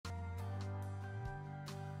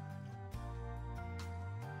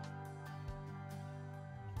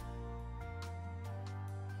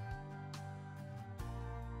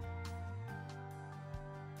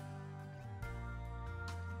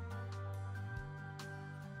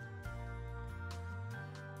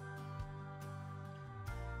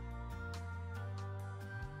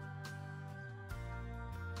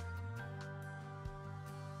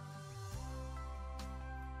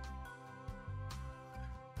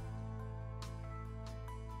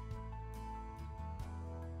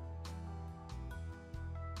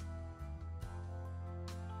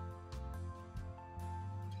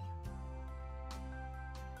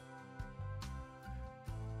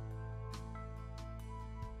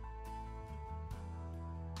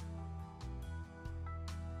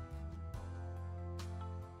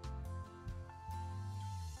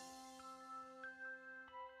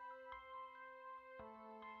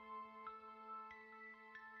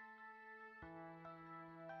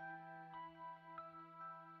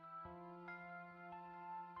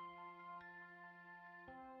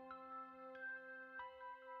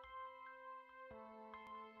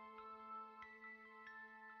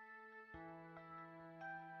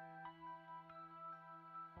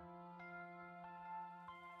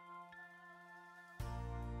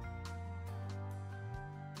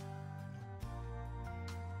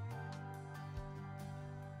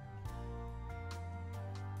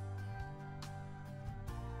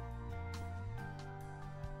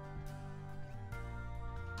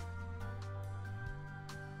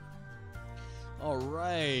All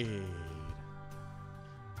right.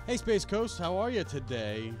 Hey, Space Coast, how are you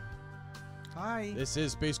today? Hi. This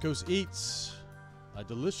is Space Coast Eats, a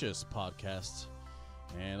delicious podcast.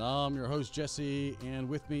 And I'm your host, Jesse, and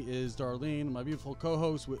with me is Darleen, my beautiful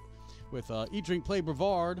co-host with Eat, Drink, Play,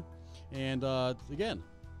 Brevard. And again,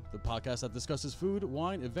 the podcast that discusses food,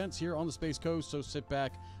 wine, events here on the Space Coast. So sit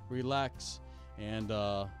back, relax, and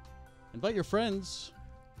invite your friends.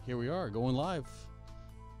 Here we are, going live.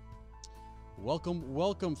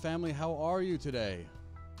 Welcome, family. How are you today?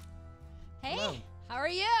 Hey, Hello. How are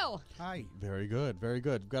you? Hi. Very good, very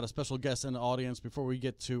good. We've got a special guest in the audience before we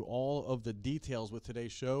get to all of the details with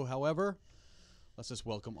today's show. However, let's just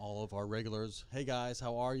welcome all of our regulars. Hey, guys,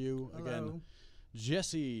 how are you? Hello. Again,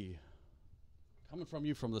 Jesse, coming from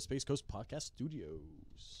you from the Space Coast Podcast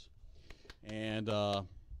Studios. And, kind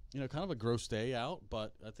of a gross day out,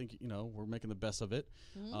 but I think, we're making the best of it.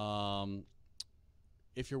 Mm-hmm.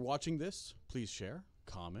 If you're watching this, please share,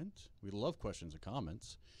 comment. We love questions and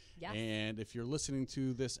comments. Yes. And if you're listening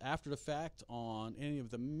to this after the fact on any of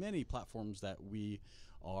the many platforms that we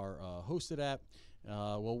are hosted at,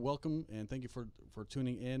 well, welcome and thank you for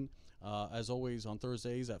tuning in. As always, on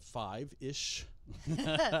Thursdays at 5-ish.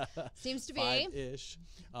 Seems to be. 5-ish.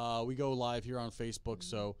 We go live here on Facebook,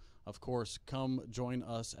 so of course, come join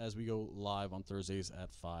us as we go live on Thursdays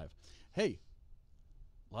at 5. Hey,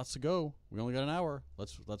 lots to go. We only got an hour.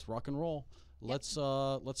 Let's rock and roll. Let's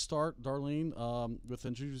start, Darleen, with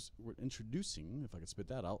introducing, if I could spit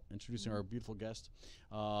that out, introducing our beautiful guest.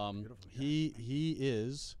 He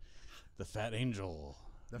is the Fat Angel.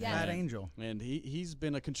 The Fat Angel. And he's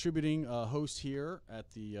been a contributing host here at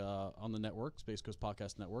the on the network, Space Coast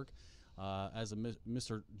Podcast Network, as a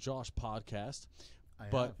MisterJosh Podcast.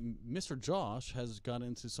 But Mr. Josh has got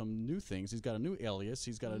into some new things. He's got a new alias.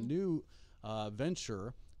 He's got a new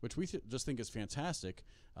venture, which we just think is fantastic.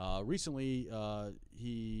 Recently,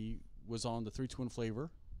 he was on the 3 Twin Flavor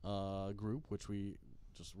group, which we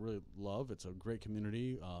just really love. It's a great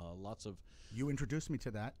community. Lots of... You introduced me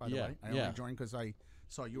to that, by the way. I only joined because I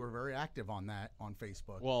saw you were very active on that on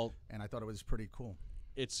Facebook. Well, and I thought it was pretty cool.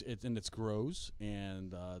 It's grows,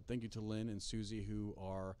 and thank you to Lynn and Susie, who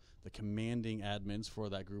are the commanding admins for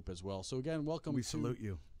that group as well. So again, welcome. We salute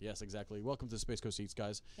you. Yes, exactly. Welcome to Space Coast Eats,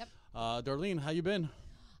 guys. Yep. Darleen, how you been?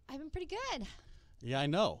 I've been pretty good. Yeah, I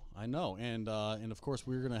know, and of course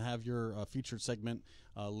we're gonna have your featured segment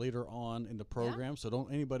later on in the program. So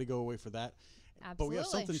don't anybody go away for that. Absolutely. But we have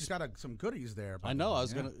something. She's got some goodies there. I know. I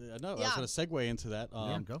was gonna segue into that.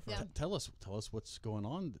 Go for it. Tell us what's going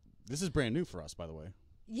on. This is brand new for us, by the way.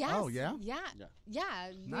 Yes. Oh, yeah?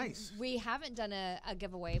 Yeah. Nice. We haven't done a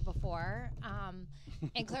giveaway before.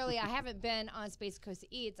 And clearly I haven't been on Space Coast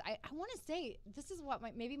Eats. I want to say this is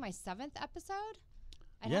maybe my 7th episode.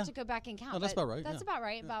 I'd have to go back and count. Oh, that's about right. That's about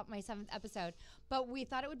right, about my 7th episode. But we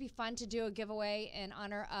thought it would be fun to do a giveaway in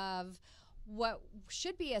honor of what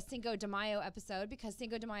should be a Cinco de Mayo episode, because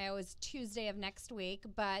Cinco de Mayo is Tuesday of next week.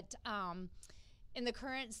 But in the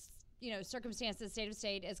current circumstances, state of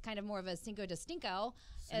state is kind of more of a Cinco de Stinko,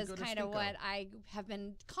 is kind of what I have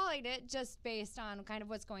been calling it, just based on kind of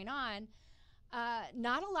what's going on.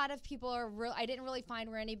 Not a lot of people are I didn't really find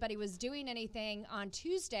where anybody was doing anything on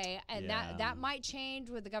Tuesday, and that might change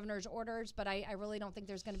with the governor's orders, but I really don't think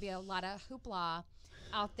there's going to be a lot of hoopla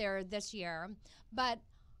out there this year. But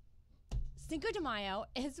Cinco de Mayo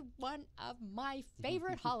is one of my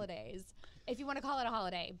favorite holidays, if you want to call it a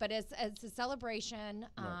holiday, but it's a celebration.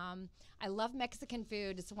 Right. I love Mexican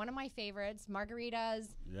food. It's one of my favorites. Margaritas,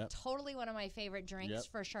 totally one of my favorite drinks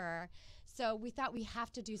for sure. So we thought we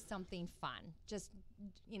have to do something fun, just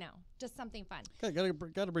something fun.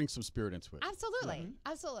 Got to bring some spirit into it. Absolutely,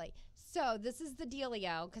 absolutely. So this is the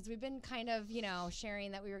dealio, because we've been kind of,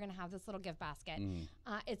 sharing that we were going to have this little gift basket.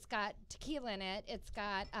 It's got tequila in it. It's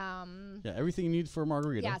got everything you need for a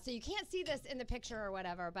margarita. Yeah, so you can't see this in the picture or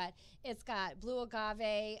whatever, but it's got blue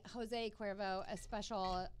agave, Jose Cuervo,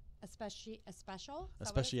 Especial.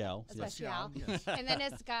 Yes. And then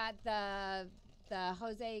it's got the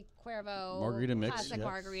Jose Cuervo margarita mix, classic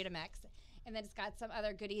margarita mix. And then it's got some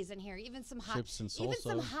other goodies in here, even some hot chips and salsa. Even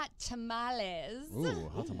some hot tamales. Ooh,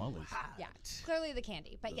 hot tamales. Yeah, clearly the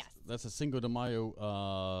candy, but yes. That's a Cinco de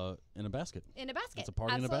Mayo in a basket. In a basket. It's a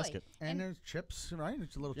party in a basket. And there's chips, right?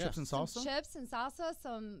 It's a little chips and salsa. Some chips and salsa,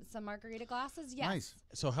 some margarita glasses. Yes. Nice.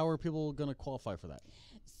 So how are people going to qualify for that?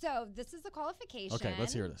 So this is the qualification. Okay,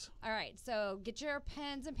 let's hear this. All right, so get your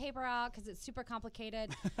pens and paper out, because it's super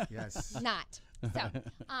complicated. Yes. Not. So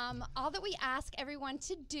all that we ask everyone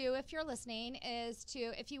to do, if you're listening, is to,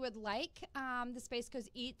 if you would like the Space Coast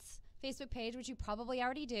Eats Facebook page, which you probably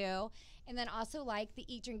already do. And then also like the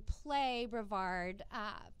Eat, Drink, Play Brevard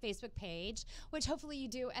Facebook page, which hopefully you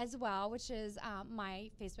do as well, which is my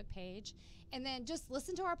Facebook page. And then just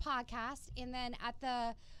listen to our podcast. And then at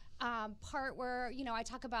the part where, I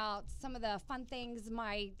talk about some of the fun things,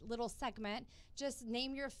 my little segment, just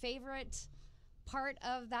name your favorite part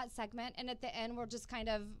of that segment, and at the end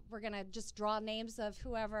we're gonna just draw names of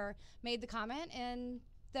whoever made the comment, and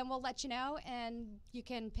then we'll let you know, and you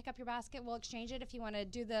can pick up your basket. We'll exchange it if you want to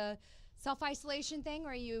do the self-isolation thing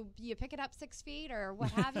where you pick it up 6 feet or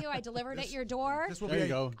what have you. I delivered at your door. This will be I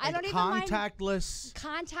don't even contactless.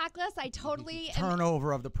 Contactless. I totally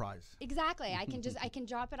turnover of the prize. Exactly. I can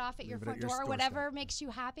drop it off at your front door. Whatever makes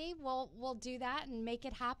you happy, we'll do that and make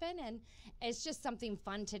it happen. And it's just something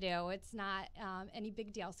fun to do. It's not any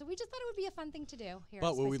big deal. So we just thought it would be a fun thing to do here.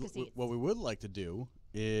 But what we would like to do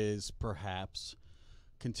is perhaps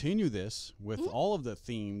continue this with all of the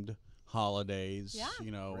themed holidays,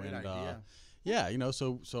 Great and idea.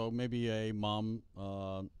 so maybe a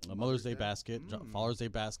Mother's Day basket, Father's Day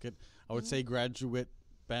basket. I would say graduate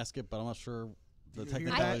basket, but I'm not sure the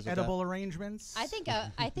technicalities of edible arrangements. I think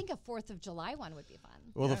a 4th of July one would be fun.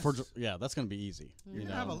 Well, that's going to be easy.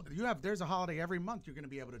 There's a holiday every month. You're going to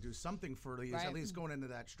be able to do something for these, at least going into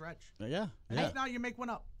that stretch. Yeah. Now you make one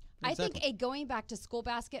up. Exactly. I think a going back to school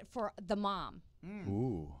basket for the mom.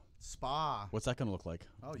 Ooh. Spa. What's that going to look like?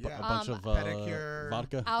 Oh, yeah. A bunch of pedicure,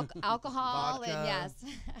 vodka, alcohol, vodka. and yes.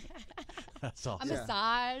 That's awesome. A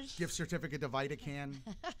massage. Gift certificate to Vitacan.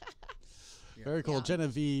 Very cool. Yeah.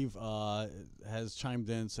 Genevieve has chimed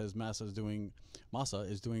in, says Masa is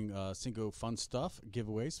doing Cinco fun stuff,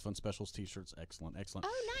 giveaways, fun specials, T-shirts. Excellent.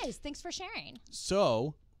 Oh, nice. Thanks for sharing.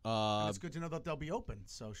 So. And it's good to know that they'll be open.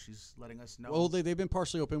 So she's letting us know. Well, they've been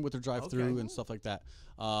partially open with their drive-through and stuff like that.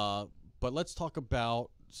 But let's talk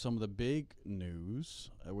about some of the big news,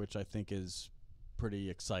 which I think is pretty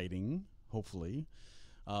exciting, hopefully.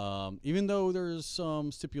 Even though there's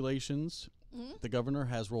some stipulations, the governor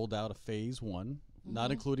has rolled out a phase 1,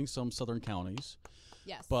 not including some southern counties.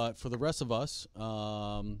 Yes. But for the rest of us,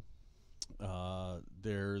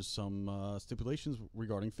 there's some stipulations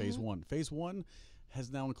regarding phase 1. Phase 1 has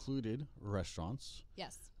now included restaurants.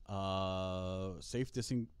 Yes. Safe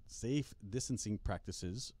distancing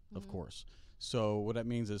practices, of course. So what that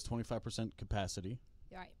means is 25% capacity.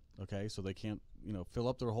 Right. Okay, so they can't, fill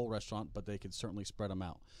up their whole restaurant, but they could certainly spread them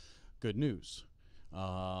out. Good news.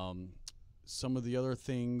 Some of the other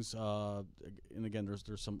things, and again,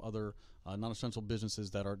 there's some other non-essential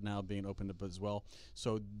businesses that are now being opened up as well.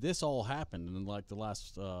 So this all happened in like the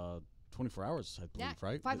last 24 hours, I believe,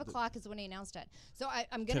 right? 5 o'clock is when he announced it. So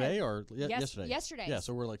I'm going to... Today or yesterday? Yesterday. Yeah,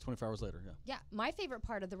 so we're like 24 hours later, Yeah, my favorite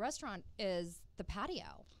part of the restaurant is the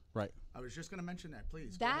patio. Right. I was just going to mention that,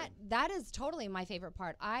 please. That is totally my favorite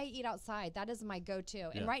part. I eat outside. That is my go-to. Yeah.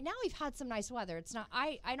 And right now we've had some nice weather. It's not.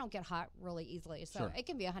 I don't get hot really easily, so it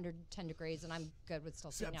can be 110 degrees, and I'm good with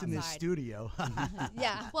still sitting outside. Except in this studio.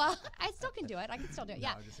 Yeah. Well, I still can do it. I can still do it. No,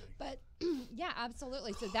 yeah. But yeah,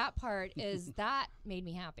 absolutely. So that part that made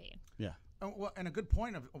me happy. Yeah. Well, and a good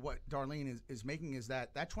point of what Darlene is making is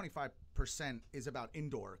that 25% is about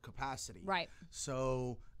indoor capacity. Right.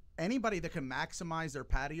 So anybody that can maximize their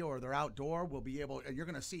patio or their outdoor will be able, and you're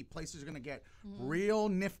going to see places are going to get real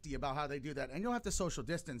nifty about how they do that. And you'll have to social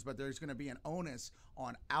distance, but there's going to be an onus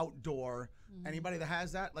on outdoor. Anybody that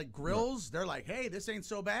has that, like grills, they're like, hey, this ain't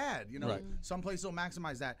so bad. Some places will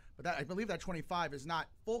maximize that. But I believe that 25 is not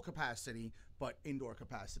full capacity, but indoor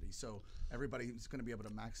capacity. So everybody's going to be able to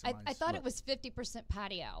maximize. I thought it was 50%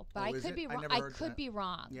 patio, but I could be wrong. I could be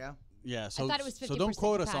wrong. Yeah. Yeah, so, I thought it was 50% so don't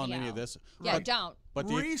quote us patio. on any of this. Yeah, don't. But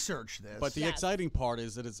research this. But the exciting part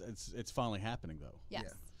is that it's finally happening, though.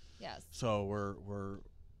 Yes. Yes. So we're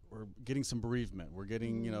getting some bereavement. We're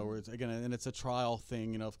getting and it's a trial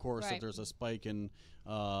thing. Of course, if there's a spike in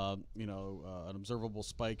an observable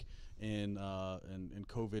spike in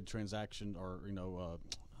COVID transaction, or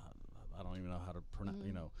I don't even know how to pronounce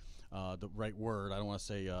the right word. I don't want to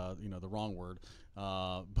say the wrong word.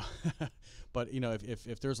 But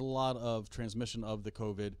if there's a lot of transmission of the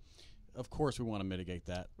COVID, of course we want to mitigate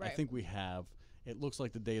that. Right. I think we have. It looks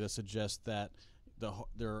like the data suggests that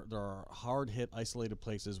there are hard hit isolated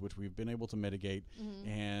places which we've been able to mitigate,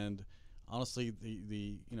 and honestly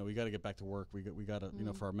the we got to get back to work. We got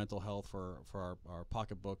to for our mental health, for our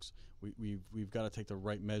pocketbooks, we've got to take the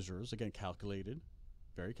right measures, again calculated,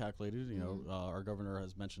 very calculated. Our governor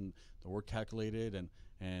has mentioned the word calculated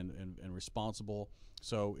and responsible.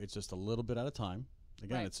 So it's just a little bit at a time.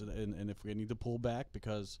 Again, it's and if we need to pull back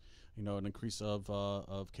because an increase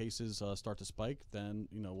of cases start to spike, then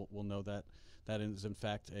we'll know that that is in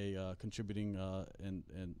fact a contributing and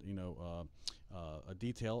a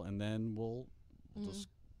detail, and then we'll just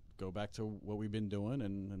go back to what we've been doing,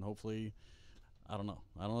 and hopefully. I don't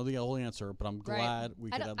know the whole answer, but I'm glad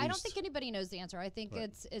we could at least. I don't think anybody knows the answer. I think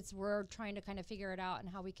it's we're trying to kind of figure it out and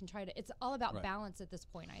how we can try to. It's all about balance at this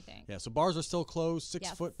point, I think. Yeah. So bars are still closed.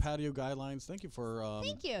 6-foot patio guidelines. Thank you for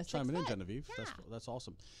chiming in, Genevieve. Yeah. That's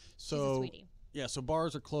awesome. So so she's a sweetie. Yeah. So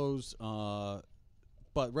bars are closed,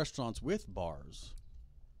 but restaurants with bars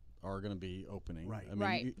are going to be opening. Right. I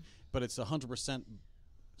mean, but it's 100%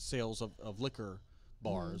 sales of liquor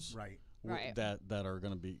bars. Right. That are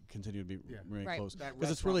going to be continue to be remain closed,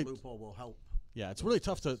 because it's really loophole will help. Yeah, it's really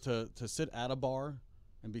tough to sit at a bar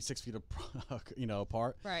and be 6 feet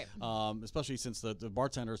apart. Right. Especially since the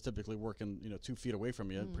bartender is typically working 2 feet away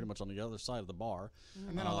from you, pretty much on the other side of the bar.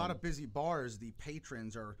 And then a lot of busy bars, the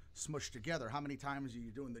patrons are smushed together. How many times are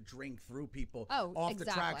you doing the drink through people? Oh, the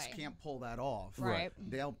tracks can't pull that off. Right.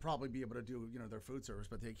 They'll probably be able to do their food service,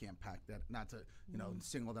 but they can't pack that. Not to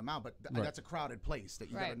single them out, but that's a crowded place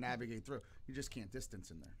that you got to navigate through. You just can't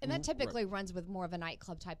distance in there. And that typically runs with more of a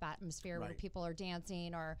nightclub type atmosphere where people are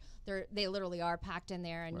dancing or they literally are packed in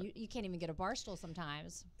there, and you can't even get a bar stool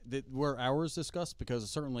sometimes. Were hours discussed? Because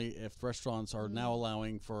certainly if restaurants are now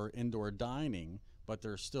allowing for indoor dining, but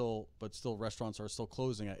still restaurants are still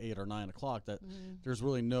closing at 8 or 9 o'clock, that there's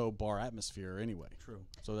really no bar atmosphere anyway. True.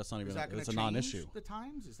 So that's not even it's a non-issue. The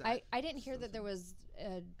times? Is that I didn't hear that there was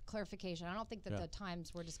a clarification. I don't think that the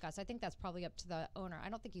times were discussed. I think that's probably up to the owner. I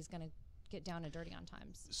don't think he's going to get down and dirty on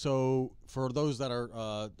times. So for those that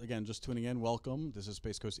are again just tuning in, welcome. This is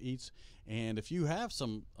Space Coast Eats, and if you have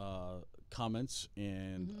some comments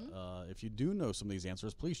and if you do know some of these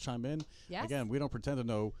answers, please chime in. Yes. Again, we don't pretend to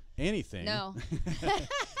know anything. No.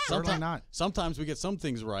 Certainly not. Sometimes we get some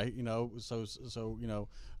things right, So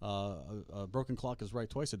a broken clock is right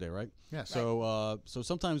twice a day, right? Yes. So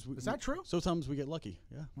sometimes is that true? Sometimes we get lucky.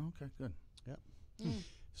 Yeah. Okay. Good. Yeah.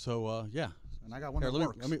 So yeah. And I got one here, that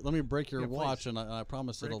works. let me break your watch, please. and I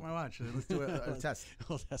promise break my watch. Let's do a test.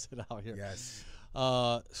 We'll test it out here. Yes.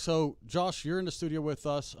 So Josh, you're in the studio with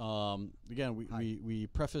us. Again, we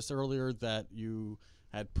prefaced earlier that you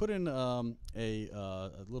had put in a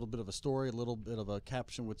little bit of a story, a little bit of a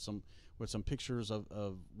caption with some pictures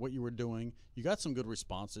of what you were doing. You got some good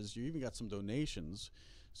responses. You even got some donations.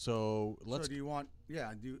 So let's. So do you want?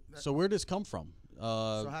 Yeah. So where did this come from?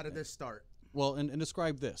 So how did this start? Well, and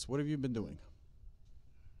describe this. What have you been doing?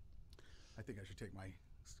 I think I should take my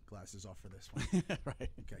glasses off for this one. Right.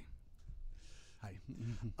 Okay. Hi.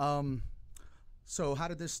 So how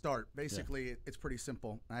did this start? Basically, it's pretty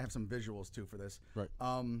simple. I have some visuals too for this. Right.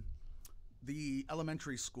 The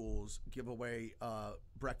elementary schools give away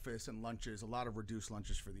breakfast and lunches, a lot of reduced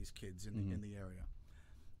lunches for these kids in the area.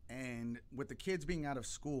 And with the kids being out of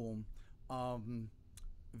school,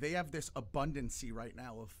 they have this abundancy right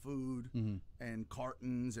now of food and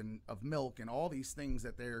cartons and of milk and all these things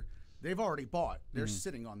that they've already bought. They're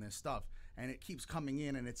sitting on this stuff, and it keeps coming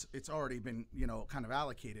in, and it's already been kind of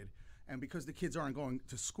allocated. And because the kids aren't going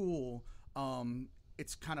to school,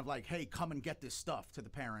 it's kind of like, hey, come and get this stuff to the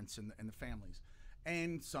parents and the families.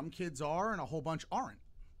 And some kids are, and a whole bunch aren't.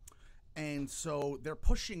 And so they're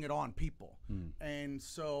pushing it on people. And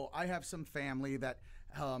so I have some family that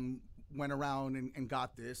went around and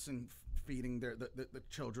got this and feeding the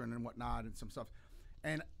children and whatnot and some stuff.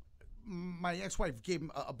 And my ex-wife gave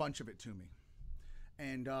a bunch of it to me.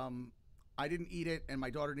 And I didn't eat it, and my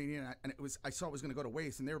daughter didn't eat it, and I saw it was going to go to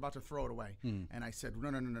waste, and they were about to throw it away. And I said,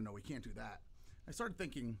 no, we can't do that. I started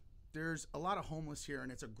thinking, there's a lot of homeless here,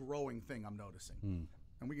 and it's a growing thing I'm noticing.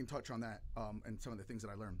 And we can touch on that and some of the things that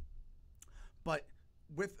I learned. But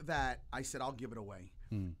with that, I said, I'll give it away.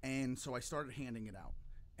 And so I started handing it out.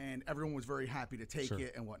 And everyone was very happy to take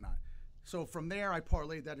it and whatnot. So from there, I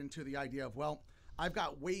parlayed that into the idea of, well, I've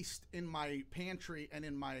got waste in my pantry and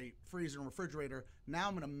in my freezer and refrigerator. Now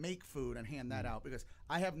I'm going to make food and hand that out because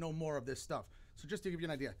I have no more of this stuff. So just to give you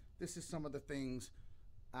an idea, this is some of the things,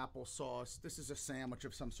 applesauce. This is a sandwich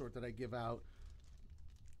of some sort that I give out.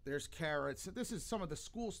 There's carrots. This is some of the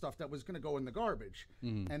school stuff that was going to go in the garbage.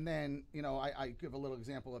 And then, I give a little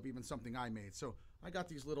example of even something I made. So I got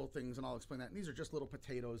these little things, and I'll explain that. And these are just little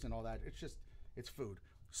potatoes and all that. It's food.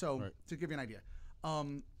 So to give you an idea,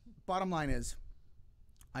 bottom line is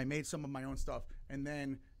I made some of my own stuff, and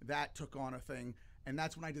then that took on a thing, and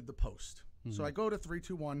that's when I did the post. So I go to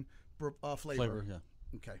 321 flavor. Yeah.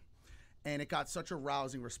 Okay. And it got such a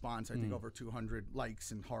rousing response. I think over 200 likes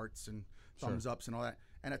and hearts and thumbs ups and all that,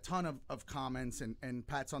 and a ton of comments and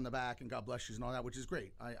pats on the back and God bless yous and all that, which is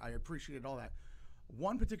great. I appreciated all that.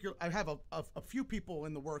 one particular, I have a few people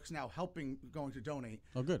in the works now helping, going to donate.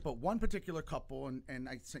 Oh, good. But one particular couple, and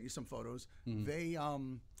I sent you some photos, they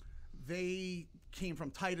came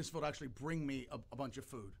from Titusville to actually bring me a bunch of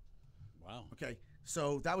food. Wow. Okay.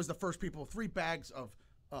 So that was the first people, 3 bags of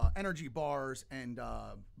energy bars and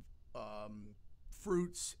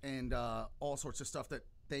fruits and all sorts of stuff that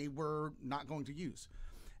they were not going to use.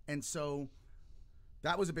 And so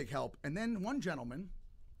that was a big help. And then one gentleman,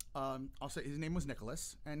 I'll say his name was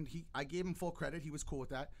Nicholas, and I gave him full credit. He was cool with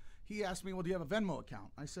that. He asked me, well, do you have a Venmo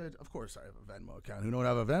account? I said, of course I have a Venmo account. Who don't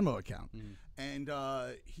have a Venmo account? And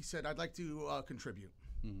he said, I'd like to contribute.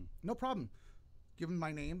 No problem. Give him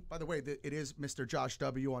my name. By the way, it is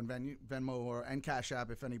MisterJoshW on Venmo and Cash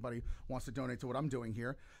App if anybody wants to donate to what I'm doing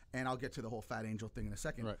here. And I'll get to the whole Fat Angel thing in a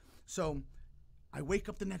second. Right. So I wake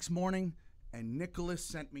up the next morning, and Nicholas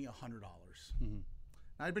sent me $100.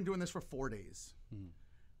 I've been doing this for 4 days.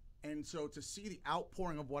 And so to see the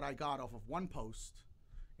outpouring of what I got off of one post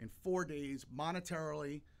in 4 days,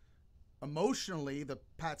 monetarily, emotionally, the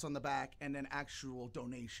pats on the back, and then actual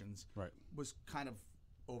donations, was kind of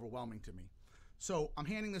overwhelming to me. So I'm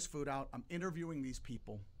handing this food out. I'm interviewing these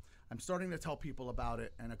people. I'm starting to tell people about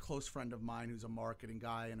it. And a close friend of mine who's a marketing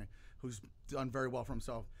guy and who's done very well for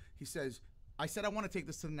himself, he says, I said I want to take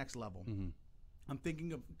this to the next level. I'm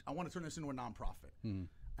thinking of, I want to turn this into a nonprofit.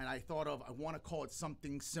 And I thought of, I want to call it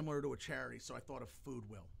something similar to a charity. So I thought of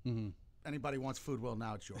Foodwill. Anybody wants Foodwill,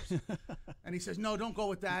 now it's yours. And he says, no, don't go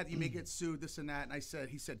with that. You may get sued, this and that. And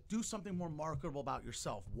he said, do something more marketable about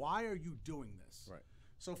yourself. Why are you doing this? Right.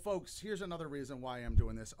 So folks, here's another reason why I'm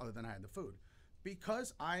doing this other than I had the food.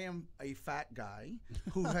 Because I am a fat guy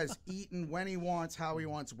who has eaten when he wants, how he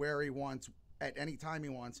wants, where he wants, at any time he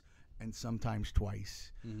wants, and sometimes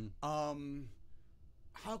twice.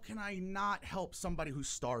 How can I not help somebody who's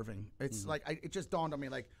starving? It's like, it just dawned on me,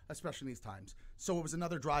 like, especially in these times. So it was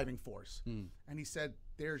another driving force. And he said,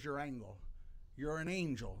 there's your angle. You're an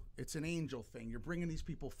angel. It's an angel thing. You're bringing these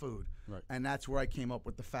people food. Right. And that's where I came up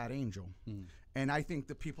with the Fat Angel. And I think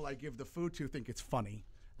the people I give the food to think it's funny.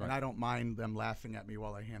 Right. And I don't mind them laughing at me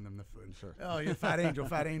while I hand them the food. Sure. Oh, you're Fat Angel,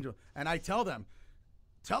 Fat Angel. And I tell them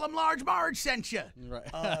Large Marge sent you. Right.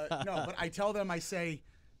 No, but I tell them, I say,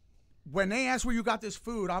 when they ask where you got this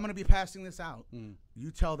food, I'm going to be passing this out.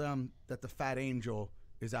 You tell them that the Fat Angel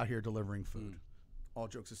is out here delivering food. All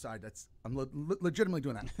jokes aside, I'm legitimately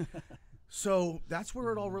doing that. So that's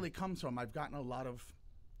where it all really comes from. I've gotten a lot of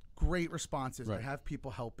great responses. Right. I have people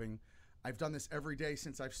helping. I've done this every day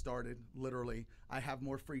since I've started, literally. I have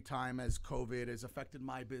more free time as COVID has affected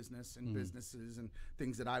my business and businesses and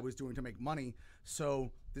things that I was doing to make money.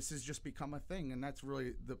 So this has just become a thing, and that's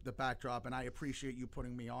really the backdrop. And I appreciate you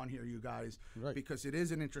putting me on here, you guys, because it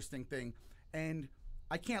is an interesting thing. And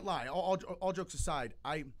I can't lie, all jokes aside,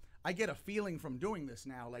 I get a feeling from doing this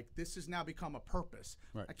now, like this has now become a purpose.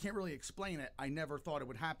 Right. I can't really explain it. I never thought it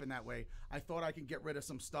would happen that way. I thought I could get rid of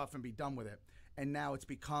some stuff and be done with it. And now it's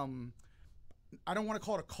become, I don't want to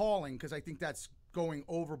call it a calling because I think that's going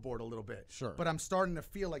overboard a little bit. Sure. But I'm starting to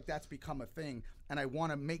feel like that's become a thing, and I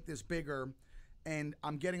want to make this bigger. And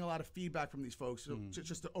I'm getting a lot of feedback from these folks. So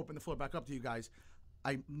just to open the floor back up to you guys,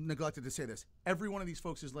 I neglected to say this. Every one of these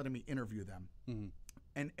folks is letting me interview them.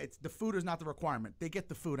 And the food is not the requirement. They get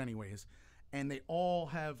the food anyways. And they all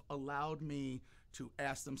have allowed me to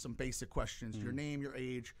ask them some basic questions. Your name, your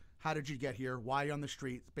age, how did you get here, why are you on the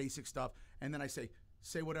street, basic stuff. And then I say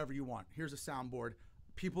whatever you want. Here's a soundboard.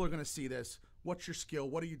 People are going to see this. What's your skill?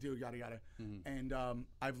 What do you do? Yada, yada. And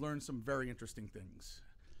I've learned some very interesting things.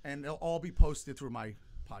 And they'll all be posted through my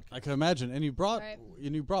podcast. I can imagine. And you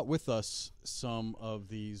brought with us some of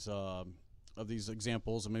these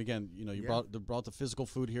examples. I mean, again, you brought the physical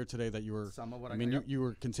food here today that you were. Some of what you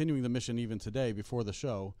were continuing the mission even today before the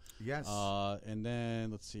show. Yes. And then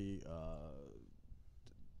let's see.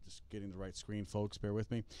 Just getting the right screen, folks. Bear with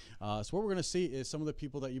me. So what we're going to see is some of the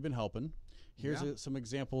people that you've been helping. Here's some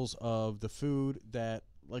examples of the food that,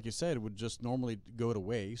 like you said, would just normally go to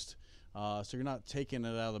waste. So you're not taking it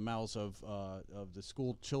out of the mouths of the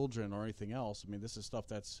school children or anything else. I mean, this is stuff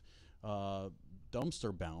that's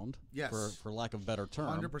dumpster bound, for lack of a better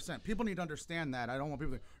term. 100%. People need to understand that. I don't want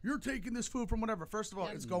people to think, you're taking this food from whatever. First of all,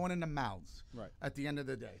 it's going into mouths at the end of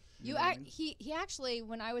the day. He actually,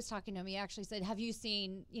 when I was talking to him, he actually said, have you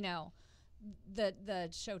seen, the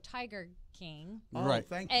show Tiger King? Oh, right.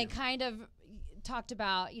 Thank you. And kind of talked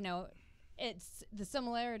about, it's the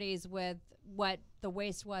similarities with what the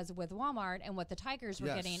waste was with Walmart and what the Tigers were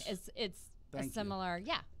getting. It's a similar,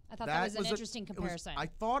 I thought that was an interesting comparison. I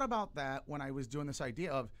thought about that when I was doing this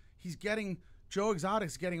idea of Joe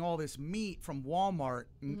Exotic's getting all this meat from Walmart,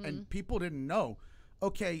 and people didn't know.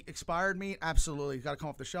 okay, expired meat, absolutely, got to come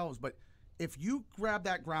off the shelves. But if you grab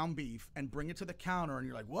that ground beef and bring it to the counter and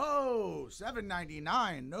you're like, whoa,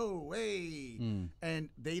 $7.99, no way. And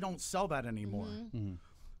they don't sell that anymore.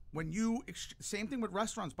 When you, same thing with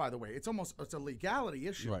restaurants, by the way, it's a legality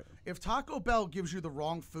issue. Right. If Taco Bell gives you the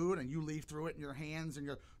wrong food and you leaf through it in your hands and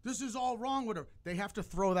this is all wrong with it, they have to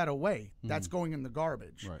throw that away. That's going in the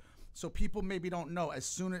garbage. Right. So people maybe don't know. As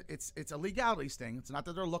soon as it's a legalities thing. It's not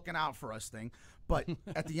that they're looking out for us thing, but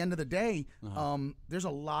at the end of the day, there's a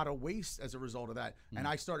lot of waste as a result of that. And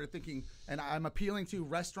I started thinking, and I'm appealing to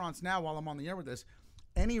restaurants now while I'm on the air with this.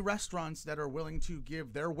 Any restaurants that are willing to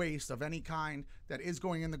give their waste of any kind that is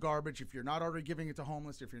going in the garbage, if you're not already giving it to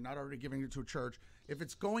homeless, if you're not already giving it to a church, if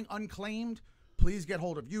it's going unclaimed, please get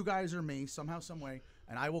hold of you guys or me somehow, some way,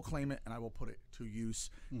 and I will claim it and I will put it to use.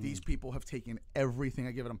 These people have taken everything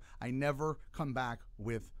I give them. I never come back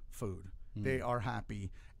with food. They are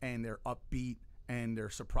happy and they're upbeat and they're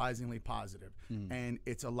surprisingly positive. And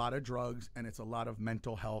it's a lot of drugs and it's a lot of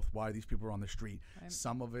mental health, why these people are on the street. Right.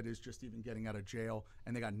 Some of it is just even getting out of jail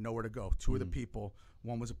and they got nowhere to go. Two of the people,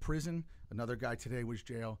 one was a prison, another guy today was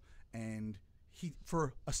jail, and he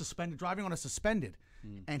for a suspended, driving on a suspended,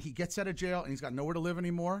 and he gets out of jail and he's got nowhere to live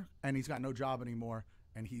anymore and he's got no job anymore.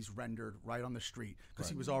 And he's rendered right on the street because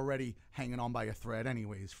he was already hanging on by a thread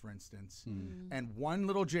anyways, for instance. And one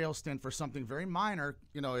little jail stint for something very minor,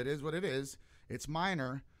 it is what it is. It's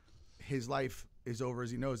minor. His life is over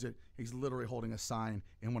as he knows it. He's literally holding a sign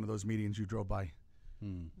in one of those meetings you drove by.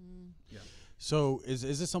 Yeah. So is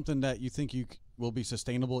this something that you think will be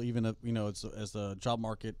sustainable even if, as the job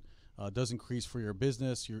market does increase for your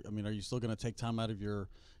business? Are you still going to take time out of your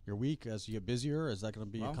week as you get busier? Is that going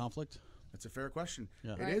to be a conflict? That's a fair question.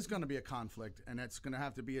 Yeah. It is going to be a conflict, and it's going to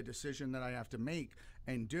have to be a decision that I have to make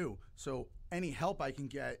and do. So any help I can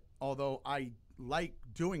get, although I like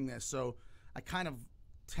doing this, so I kind of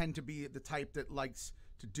tend to be the type that likes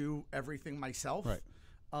to do everything myself. Right.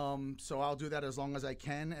 So I'll do that as long as I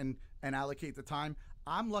can and allocate the time.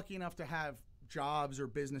 I'm lucky enough to have jobs or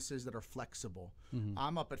businesses that are flexible.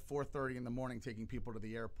 I'm up at 4:30 in the morning taking people to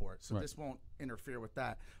the airport, so this won't interfere with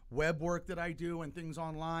that. Web work that I do and things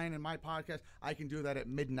online and my podcast, I can do that at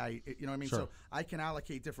midnight. You know what I mean? Sure. So I can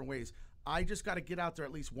allocate different ways. I just got to get out there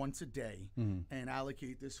at least once a day and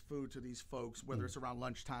allocate this food to these folks, whether it's around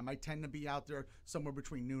lunchtime. I tend to be out there somewhere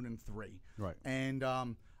between noon and 3. Right. And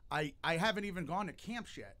I haven't even gone to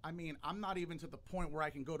camps yet. I'm not even to the point where I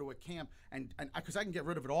can go to a camp and because I can get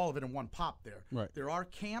rid of all of it in one pop there. Right. There are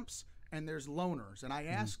camps and there's loners, and I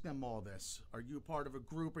ask them all this. Are you part of a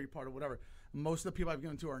group? Are you part of whatever? Most of the people I've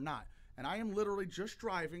given to are not. And I am literally just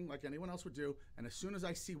driving like anyone else would do, and as soon as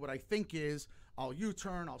I see what I think is, I'll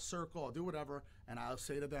U-turn, I'll circle, I'll do whatever, and I'll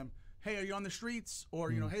say to them, hey, are you on the streets?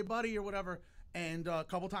 Or, hey, buddy, or whatever. And a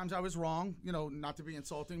couple times I was wrong, not to be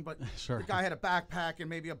insulting, but Sure. The guy had a backpack and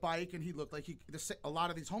maybe a bike, and he looked like a lot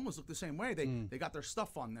of these homeless look the same way. They got their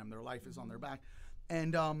stuff on them. Their life is on their back.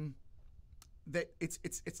 And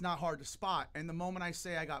it's not hard to spot. And the moment I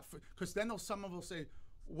say I got food, because then some of them will say,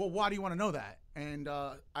 well, why do you want to know that? And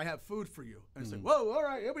I have food for you. And it's like, whoa, all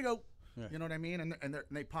right, here we go. Yeah. You know what I mean? And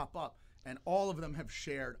they pop up. And all of them have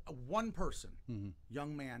shared. One person,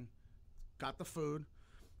 young man, got the food,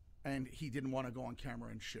 and he didn't want to go on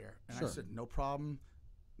camera and share. And Sure. I said, no problem.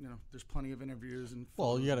 There's plenty of interviews and.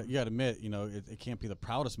 Well, you gotta admit, it can't be the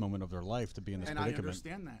proudest moment of their life to be in this predicament. And I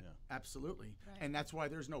understand that, absolutely. Right. And that's why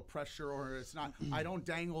there's no pressure, or it's not. I don't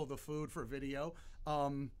dangle the food for video.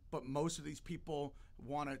 But most of these people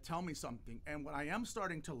want to tell me something. And what I am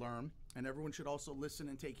starting to learn, and everyone should also listen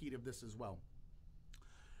and take heed of this as well.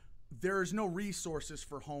 There's no resources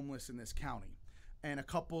for homeless in this county, and a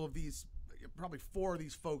couple of these. Probably 4 of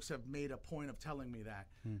these folks have made a point of telling me that.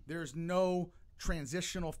 There's no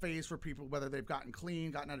transitional phase for people, whether they've gotten clean,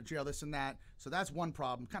 gotten out of jail, this and that. So that's one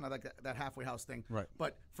problem, kind of like that halfway house thing. Right.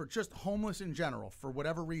 But for just homeless in general, for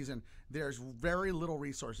whatever reason, there's very little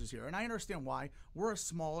resources here. And I understand why. We're a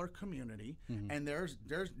smaller community, and there's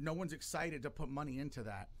no one's excited to put money into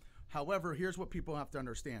that. However, here's what people have to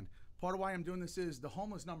understand. Part of why I'm doing this is the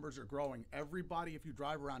homeless numbers are growing. Everybody, if you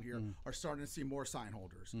drive around here, are starting to see more sign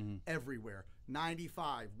holders everywhere.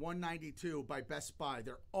 95, 192 by Best Buy.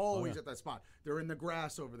 They're always at that spot. They're in the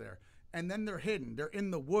grass over there. And then they're hidden. They're in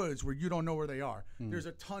the woods where you don't know where they are. There's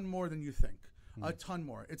a ton more than you think. A ton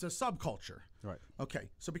more. It's a subculture. Right. Okay.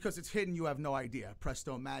 So because it's hidden, you have no idea.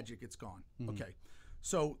 Presto magic, it's gone. Okay.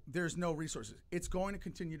 So there's no resources. It's going to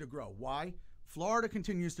continue to grow. Why? Florida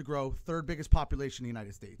continues to grow, 3rd biggest population in the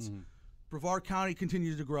United States. Brevard County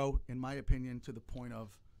continues to grow, in my opinion, to the point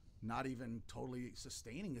of not even totally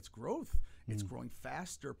sustaining its growth. It's growing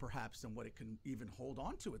faster perhaps than what it can even hold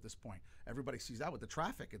on to at this point. Everybody sees that with the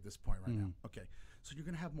traffic at this point right now. Okay, so you're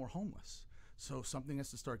going to have more homeless. So something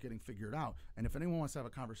has to start getting figured out. And if anyone wants to have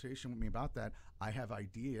a conversation with me about that, I have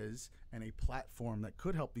ideas and a platform that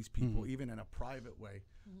could help these people, even in a private way,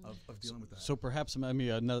 of dealing with that. So perhaps maybe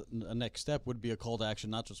a next step would be a call to action,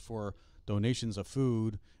 not just for donations of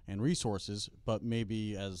food and resources, but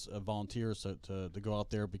maybe as volunteers to go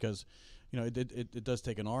out there, because it does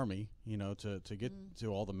take an army, to get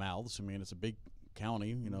to all the mouths. I mean, it's a big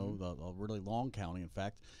county, a really long county, in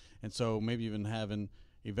fact. And so maybe even having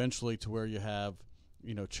eventually to where you have,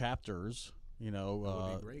 chapters, that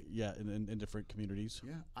would be great. Yeah, in different communities.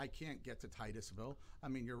 Yeah, I can't get to Titusville. I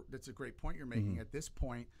mean, that's a great point you're making. At this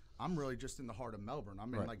point, I'm really just in the heart of Melbourne.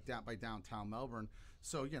 I'm in by downtown Melbourne.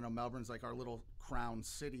 So, Melbourne's like our little crown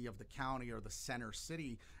city of the county, or the center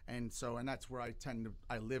city. And that's where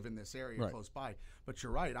I live in this area close by. But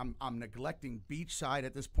you're right, I'm neglecting beachside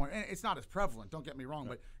at this point. And it's not as prevalent, don't get me wrong,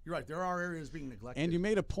 but you're right, there are areas being neglected. And you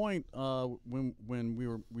made a point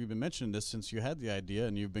when we've been mentioning this since you had the idea,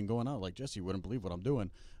 and you've been going out like, Jesse, you wouldn't believe what I'm doing.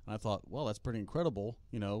 And I thought, well, that's pretty incredible.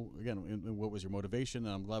 Again, what was your motivation?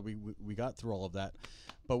 And I'm glad we got through all of that.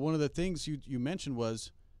 But one of the things you mentioned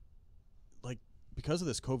was, like, because of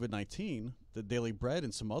this COVID-19, the Daily Bread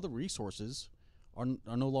and some other resources are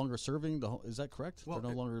no longer serving is that correct? Well,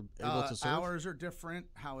 they're no longer able to serve? Hours are different.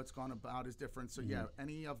 How it's gone about is different. So yeah,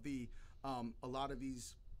 any of the a lot of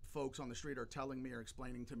these folks on the street are telling me or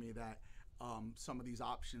explaining to me that some of these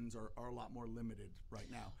options are a lot more limited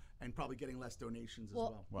right now, and probably getting less donations as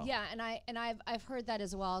well. Wow. Yeah, and I've heard that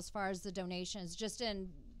as well, as far as the donations. Just in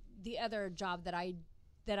the other job that I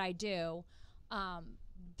do,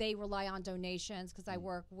 they rely on donations, because I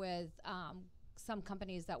work with some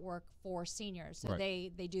companies that work for seniors. So they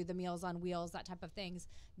do the Meals on Wheels, that type of things.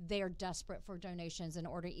 They're desperate for donations in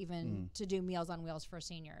order even to do Meals on Wheels for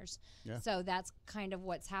seniors. Yeah. So that's kind of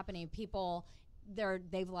what's happening. People,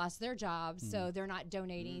 they've lost their jobs, so they're not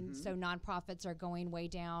donating. So nonprofits are going way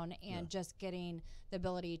down, and just getting the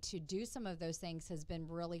ability to do some of those things has been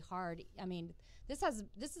really hard. I mean, this has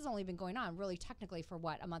only been going on really technically for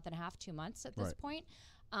what, a month and a half, 2 months at this point.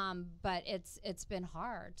 But it's been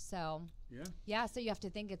hard. So yeah. So you have to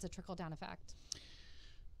think it's a trickle down effect.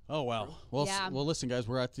 Oh wow. Well, well, listen, guys,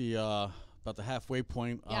 we're at the about the halfway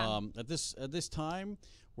point. At this time,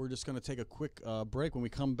 we're just going to take a quick break. When we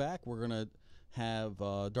come back, we're going to have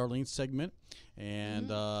Darlene's segment, and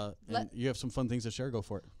you have some fun things to share. Go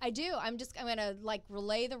for it. I do. I'm going to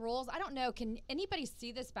relay the rules. I don't know. Can anybody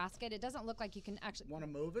see this basket? It doesn't look like you can actually. Want to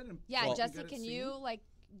move it? Jesse, can you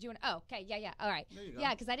do you want? Oh, okay. Yeah. All right. There you go.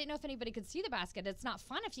 Yeah, because I didn't know if anybody could see the basket. It's not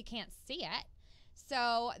fun if you can't see it.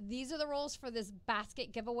 So these are the rules for this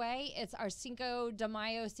basket giveaway. It's our Cinco de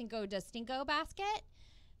Mayo, Cinco de Stinko basket.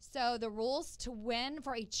 So the rules to win,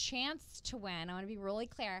 for a chance to win, I want to be really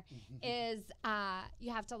clear, is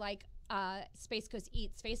you have to like Space Coast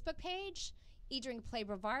Eats Facebook page, Eat, Drink, Play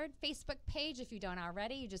Brevard Facebook page. If you don't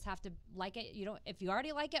already, you just have to like it. If you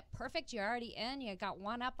already like it, perfect. You're already in. You got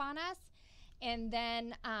one up on us. And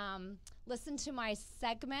then listen to my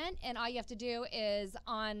segment. And all you have to do is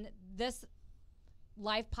on this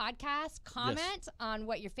live podcast, comment on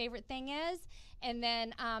what your favorite thing is. And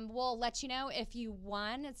then we'll let you know if you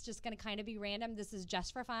won. It's just going to kind of be random. This is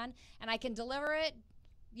just for fun. And I can deliver it,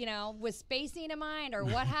 with spacing in mind or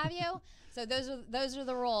what have you. So those are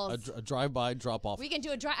the rules. A drive-by drop-off. We can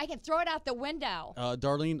do I can throw it out the window.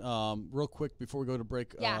 Darlene, real quick before we go to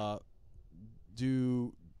break,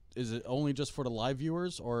 is it only just for the live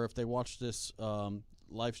viewers, or if they watch this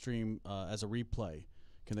live stream as a replay,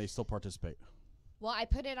 can they still participate? Well, I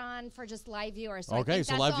put it on for just live viewers. So okay,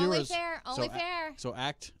 so live viewers. Only fair. So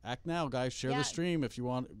act now, guys. Share the stream if you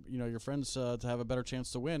want, your friends to have a better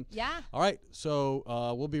chance to win. Yeah. All right. So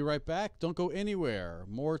we'll be right back. Don't go anywhere.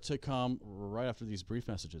 More to come right after these brief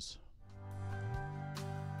messages.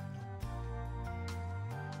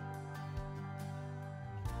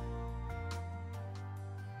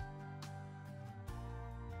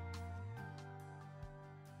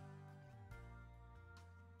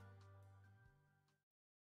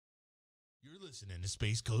 Listening to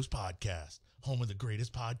Space Coast Podcast, home of the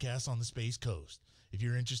greatest podcasts on the Space Coast. If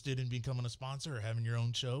you're interested in becoming a sponsor or having your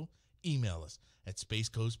own show, email us at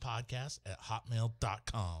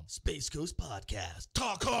spacecoastpodcast@hotmail.com. Space Coast Podcast.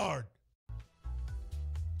 Talk hard!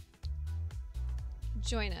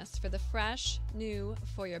 Join us for the fresh, new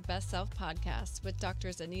For Your Best Self podcast with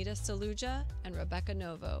Drs. Anita Saluja and Rebecca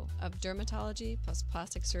Novo of Dermatology plus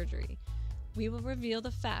Plastic Surgery. We will reveal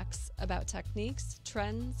the facts about techniques,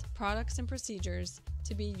 trends, products, and procedures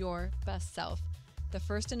to be your best self. the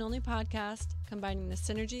first and only podcast combining the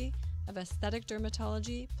synergy of aesthetic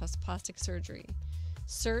dermatology plus plastic surgery.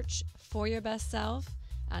 Search For Your Best Self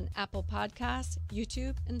on Apple Podcasts,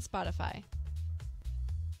 YouTube, and Spotify.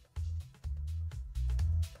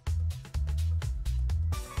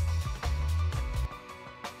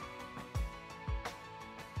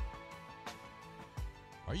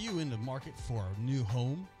 Are you in the market for a new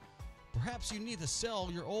home? Perhaps you need to sell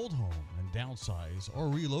your old home and downsize or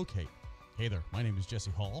relocate. Hey there, my name is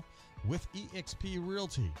Jesse Hall with eXp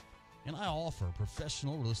Realty, and I offer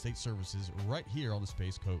professional real estate services right here on the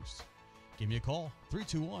Space Coast. Give me a call,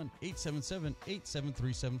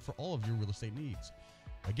 321-877-8737 for all of your real estate needs.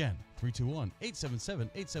 Again,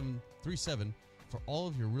 321-877-8737 for all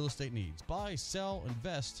of your real estate needs. Buy, sell,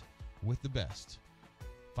 invest with the best.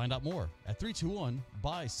 Find out more at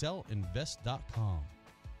 321-buysellinvest.com.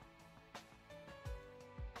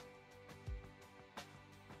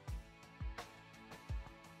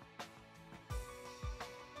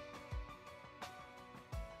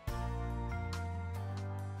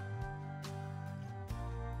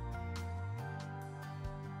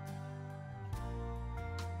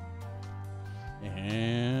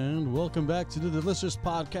 And welcome back to the Delicious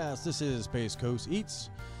Podcast. This is Space Coast Eats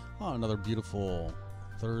on another beautiful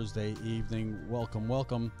Thursday evening.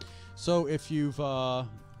 Welcome. So if you've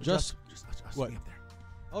just what? Me up there.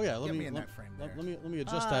 Oh yeah, Get me in that frame there. Let me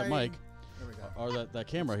adjust that mic There we go. or that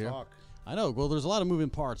camera here. Talk. I know. Well, there's a lot of moving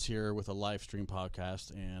parts here with a live stream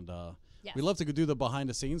podcast, and Yes. we love to do the behind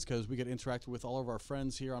the scenes because we get interactive with all of our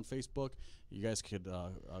friends here on Facebook. You guys could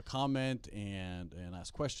comment and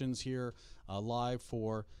ask questions here live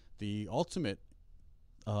for the ultimate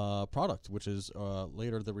product, which is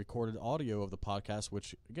later the recorded audio of the podcast,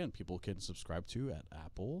 which again people can subscribe to at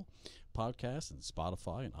Apple Podcasts and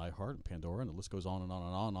Spotify and iHeart and Pandora, and the list goes on and on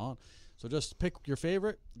and on and on. So just pick your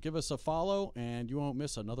favorite, give us a follow, and you won't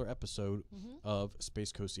miss another episode of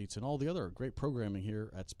Space Coast Eats and all the other great programming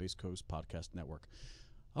here at Space Coast Podcast Network.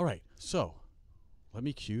 All right, so let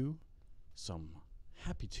me cue some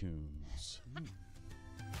happy tunes.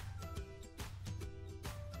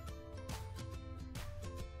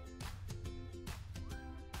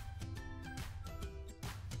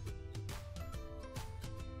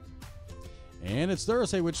 And it's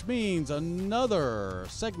Thursday, which means another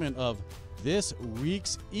segment of This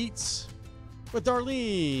Week's Eats with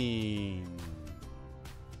Darleen.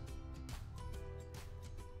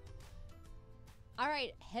 All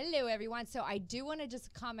right. Hello, everyone. So I do want to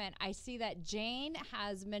just comment. I see that Jane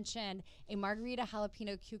has mentioned a margarita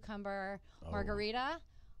jalapeno cucumber margarita.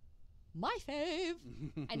 My fave.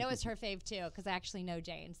 I know it's her fave too because I actually know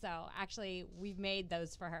Jane. So actually, we've made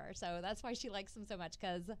those for her. So that's why she likes them so much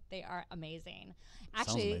because they are amazing.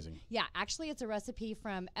 Actually, Sounds amazing. Yeah, actually, it's a recipe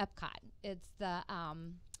from Epcot. It's the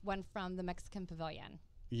one from the Mexican Pavilion.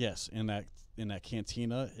 Yes, and that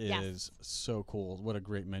cantina is so cool. What a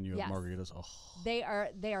great menu of margaritas. Oh. They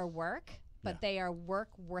are work. But they are work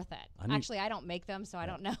worth it. Actually, I don't make them, so I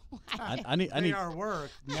don't know. They are work.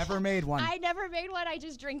 Never made one. I never made one. I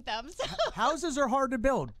just drink them. So. Houses are hard to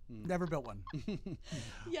build. Never built one.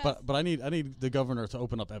 Yes. But I need the governor to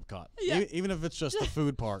open up Epcot, even if it's just the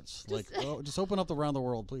food parts. Just open up the round the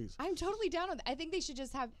world, please. I'm totally down with it. I think they should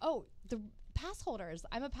just have the pass holders.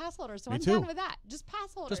 I'm a pass holder, so Me I'm too. down with that. Just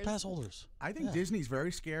pass holders. Just pass holders. I think Disney's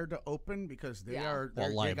very scared to open because they got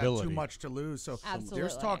liability. too much to lose. So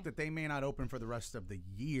there's talk that they may not open for the rest of the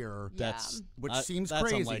year. Which seems that's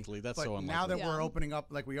crazy. Unlikely. That's but so unlikely. now that we're opening up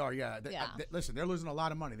like we are, listen, they're losing a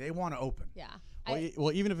lot of money. They want to open. Yeah.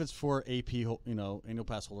 Well, even if it's for AP, annual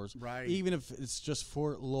pass holders, right? Even if it's just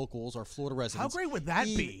for locals or Florida residents, how great would that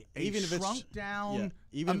be? Even if it's shrunk down,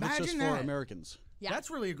 even if it's just for Americans. Yeah.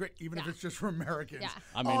 That's really great, even if it's just for Americans. Yeah.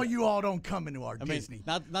 I mean, you all don't come into our Disney.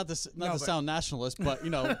 Not to sound nationalist, but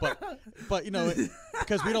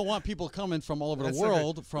because we don't want people coming from all over the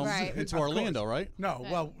world into Orlando, right? No,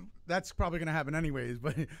 well, that's probably going to happen anyways,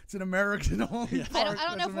 but it's an American only. I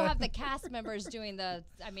don't know if we'll have the cast members doing the.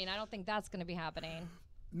 I mean, I don't think that's going to be happening.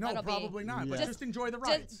 No, probably not. But just enjoy the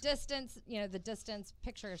rides. Distance, the distance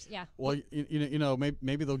pictures. Yeah. Well,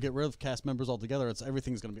 maybe they'll get rid of cast members altogether.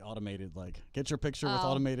 Everything's going to be automated. Like, get your picture with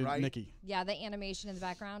automated Mickey. Yeah, the animation in the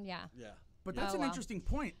background. Yeah. Yeah. But that's an interesting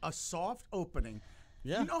point. A soft opening.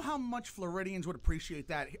 Yeah. You know how much Floridians would appreciate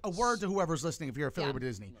that? A word to whoever's listening if you're affiliated with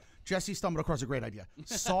Disney. Jesse stumbled across a great idea.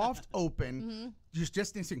 Soft open, just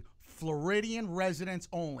distancing. Floridian residents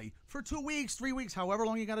only for 2 weeks, 3 weeks, however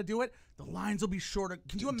long you got to do it. The lines will be shorter.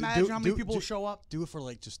 Can you imagine how many people will show up? Do it for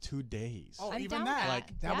like just 2 days. Oh, I'm even down that.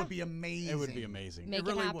 with That would be amazing. It would be amazing. Make it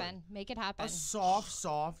really happen. Make it happen. A soft.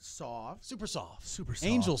 Super soft. Super soft.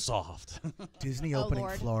 Angel soft. Disney opening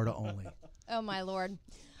Florida only. Oh my Lord.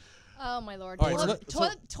 Oh my Lord. All right,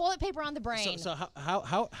 Toilet paper on the brain. So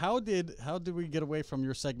how did we get away from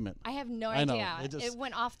your segment? I have no I know, idea. it It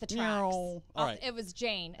went off the tracks. All right. It was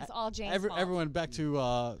Jane. It's all Jane's fault. Everyone back to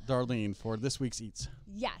Darlene for this week's Eats.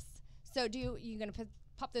 Yes. So you going to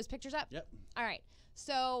pop those pictures up? Yep. All right.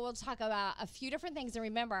 So we'll talk about a few different things. And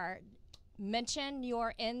remember, mention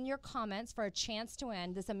in your comments for a chance to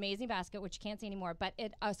win this amazing basket, which you can't see anymore. But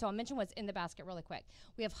so I'll mention what's in the basket really quick.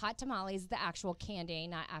 We have hot tamales, the actual candy,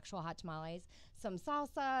 not actual hot tamales. Some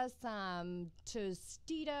salsa, some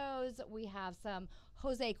Tostitos. We have some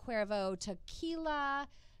Jose Cuervo tequila.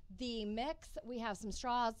 The mix, we have some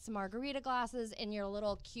straws, some margarita glasses in your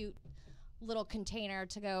little cute little container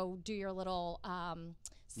to go do your little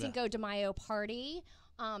Cinco de Mayo party.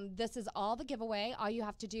 This is all the giveaway. All you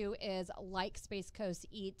have to do is like Space Coast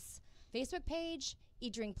Eats Facebook page,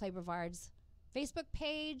 Eat Drink Play Brevard's Facebook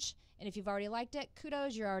page, and if you've already liked it,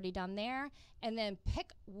 kudos, you're already done there. And then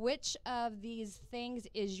pick which of these things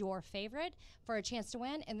is your favorite for a chance to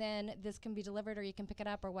win, and then this can be delivered or you can pick it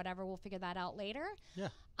up or whatever. We'll figure that out later. Yeah.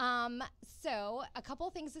 So a couple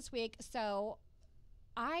of things this week. So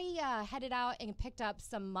I headed out and picked up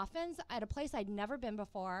some muffins at a place I'd never been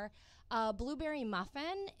before. Blueberry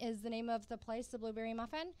Muffin is the name of the place, the Blueberry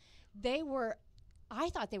Muffin. I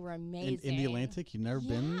thought they were amazing. In the Atlantic? You've never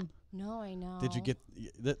been? No, I know. Did you get,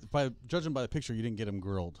 judging by the picture, you didn't get them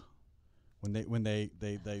grilled. When they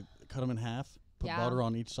cut them in half, put butter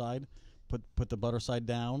on each side, put the butter side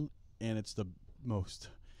down, and it's the most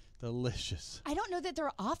delicious. I don't know that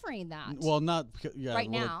they're offering that. Well, not right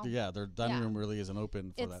now. Their dining room really isn't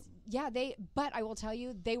open for that. Yeah, but I will tell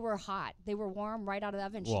you, they were hot. They were warm right out of the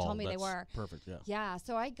oven. She told me they were. Perfect, yeah. Yeah,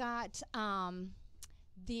 so I got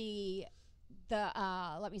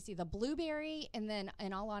let me see, the blueberry, and then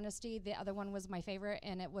in all honesty, the other one was my favorite,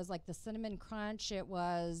 and it was like the cinnamon crunch. It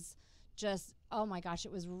was just, oh my gosh,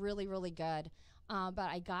 it was really, really good. But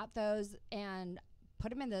I got those and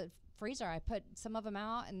put them in the freezer. I put some of them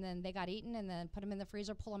out, and then they got eaten, and then put them in the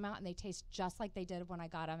freezer, pull them out, and they taste just like they did when I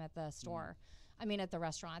got them at the store. I mean, at the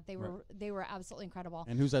restaurant. They were absolutely incredible.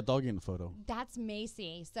 And who's that doggy in the photo? That's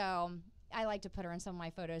Macy. So I like to put her in some of my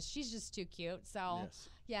photos. She's just too cute. So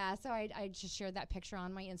yeah, so I just shared that picture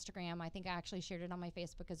on my Instagram. I think I actually shared it on my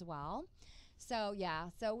Facebook as well. So yeah,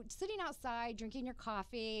 so sitting outside, drinking your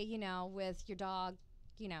coffee, with your dog,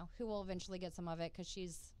 who will eventually get some of it because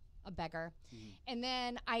she's a beggar. And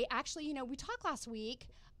then I actually, we talked last week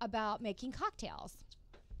about making cocktails.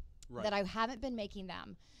 Right. That I haven't been making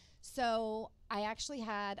them. So I actually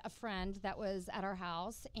had a friend that was at our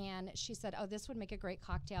house, and she said, oh, this would make a great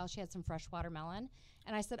cocktail. She had some fresh watermelon.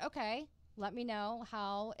 And I said, okay, let me know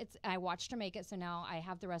how it's. I watched her make it, so now I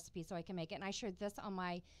have the recipe so I can make it. And I shared this on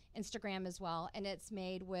my Instagram as well. And it's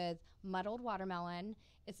made with muddled watermelon.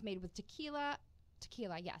 It's made with tequila,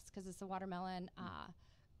 yes, because it's a watermelon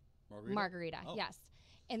margarita, yes.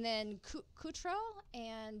 And then Cointreau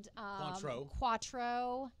and Cointreau.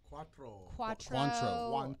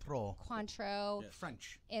 Yeah.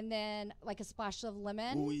 French. And then like a splash of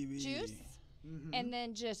lemon juice. Mm-hmm. And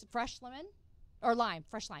then just fresh lime.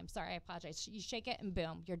 Sorry, I apologize. You shake it and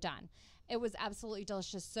boom, you're done. It was absolutely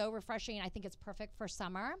delicious, so refreshing. I think it's perfect for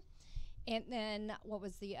summer. And then what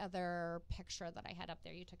was the other picture that I had up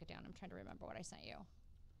there? You took it down. I'm trying to remember what I sent you.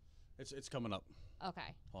 It's coming up.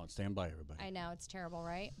 Okay. Hold on, stand by, everybody. I know, it's terrible,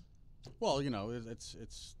 right? Well,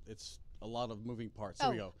 it's a lot of moving parts.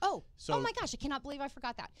 Here we go. Oh my gosh, I cannot believe I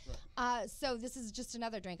forgot that. Right. So this is just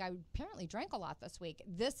another drink. I apparently drank a lot this week.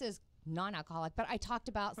 This is non-alcoholic, but I talked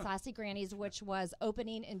about Sassy Granny's, which was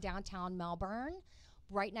opening in downtown Melbourne,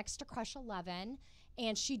 right next to Crush 11.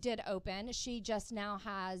 And she did open. She just now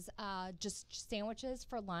has just sandwiches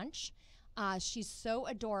for lunch. She's so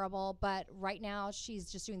adorable, but right now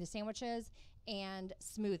she's just doing the sandwiches and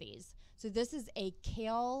smoothies. So this is a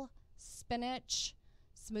kale spinach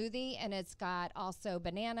smoothie, and it's got also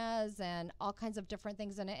bananas and all kinds of different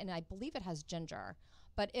things in it, and I believe it has ginger.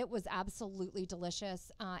 But it was absolutely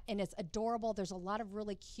delicious, and it's adorable. There's a lot of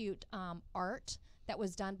really cute art that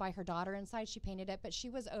was done by her daughter inside. She painted it, but she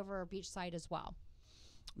was over beachside as well.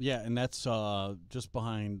 Yeah, and that's just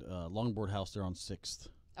behind Longboard House there on 6th.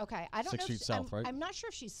 Okay, I don't know. 6th Street South, right? I'm not sure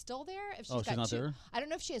if she's still there. If she's not there? I don't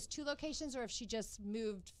know if she has 2 locations or if she just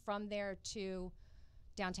moved from there to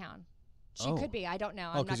downtown. She could be. I don't know.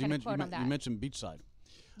 I'm not going to quote on that. You mentioned beachside.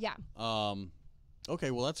 Yeah.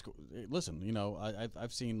 Okay, well that's cool. Listen,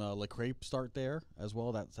 I've seen Le Crepe start there as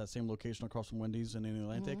well. That's that same location across from Wendy's in the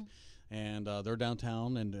Atlantic, and they're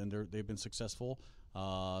downtown and they've been successful.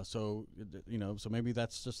 So so maybe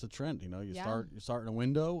that's just the trend. You Yeah. start in a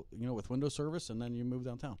window, with window service, and then you move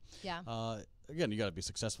downtown. Yeah. Again, you got to be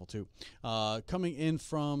successful too. Coming in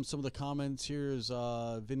from some of the comments, here's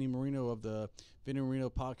Vinny Marino of the Vinny Marino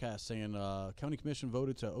podcast saying, County Commission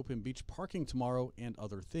voted to open beach parking tomorrow and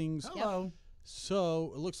other things. Hello.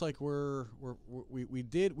 So it looks like we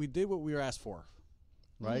did what we were asked for,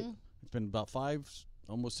 right? Mm-hmm. It's been about 5,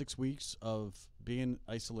 almost 6 weeks of being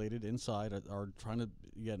isolated inside, or trying to,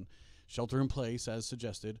 again, shelter in place as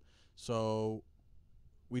suggested. So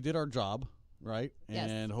we did our job, right? Yes.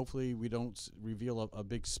 And hopefully we don't reveal a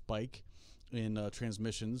big spike in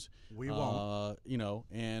transmissions. We won't.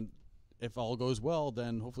 And if all goes well,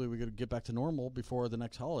 then hopefully we could get back to normal before the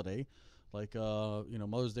next holiday, like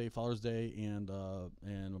Mother's Day, Father's Day, and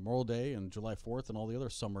Memorial Day, and July 4th, and all the other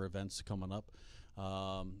summer events coming up.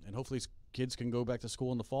 And hopefully kids can go back to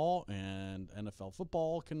school in the fall, and NFL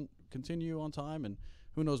football can continue on time, and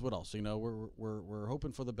who knows what else. We're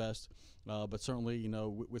hoping for the best, but certainly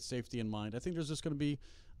with safety in mind, I think there's just going to be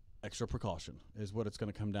extra precaution is what it's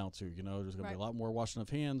going to come down to. There's going to be a lot more washing of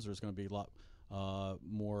hands. There's going to be a lot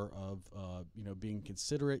more of being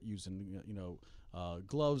considerate, using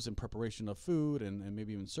gloves in preparation of food, and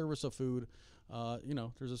maybe even service of food.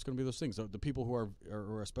 There's just going to be those things. The people who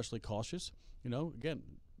are especially cautious, again,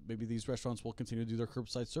 maybe these restaurants will continue to do their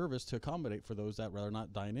curbside service to accommodate for those that rather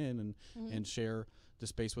not dine in and share the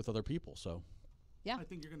space with other people. So, yeah, I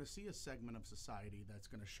think you're going to see a segment of society that's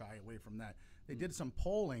going to shy away from that. They did some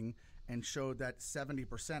polling and showed that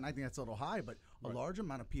 70%, I think that's a little high, but a large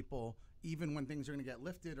amount of people, even when things are going to get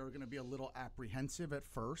lifted, are going to be a little apprehensive at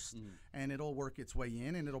first, and it'll work its way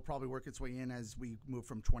in, and it'll probably work its way in as we move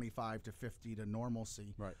from 25 to 50 to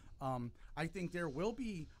normalcy. Right. I think there will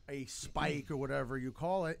be a spike or whatever you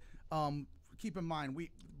call it. Keep in mind,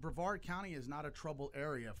 Brevard County is not a trouble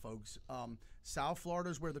area, folks. South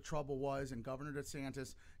Florida is where the trouble was, and Governor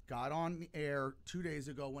DeSantis got on the air 2 days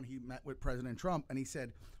ago when he met with President Trump, and he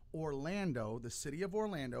said Orlando, the city of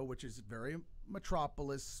Orlando, which is very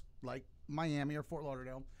metropolis like Miami or Fort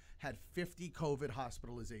Lauderdale, had 50 COVID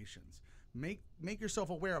hospitalizations. Make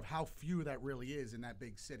yourself aware of how few that really is in that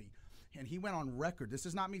big city. And he went on record, this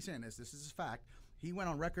is not me saying this is a fact, he went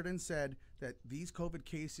on record and said that these COVID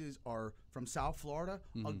cases are from South Florida.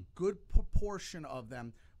 A good proportion of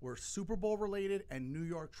them were Super Bowl related and New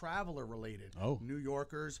York traveler related. Oh. New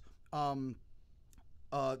Yorkers have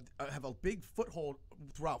a big foothold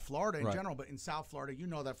throughout Florida in general, but in South Florida, you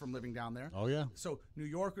know that from living down there. Oh, yeah. So New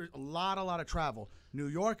Yorkers, a lot of travel. New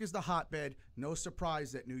York is the hotbed. No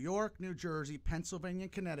surprise that New York, New Jersey, Pennsylvania,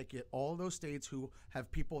 and Connecticut, all of those states who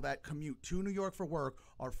have people that commute to New York for work,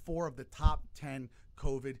 are 4 of the top 10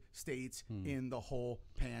 COVID states in the whole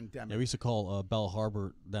pandemic. Yeah, we used to call Bell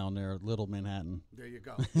Harbor down there Little Manhattan. There you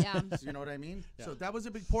go. Yeah. So you know what I mean? Yeah. So that was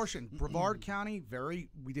a big portion. Brevard County,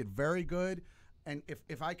 we did very good. And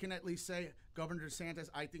if I can at least say, Governor DeSantis,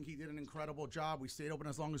 I think he did an incredible job. We stayed open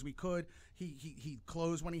as long as we could. He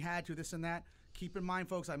closed when he had to, this and that. Keep in mind,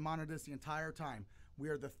 folks, I monitored this the entire time. We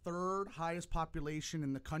are the 3rd highest population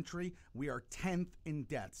in the country. We are 10th in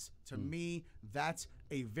deaths. To me, that's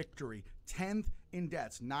a victory. 10th in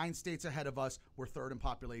deaths. 9 states ahead of us. We're 3rd in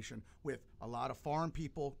population, with a lot of foreign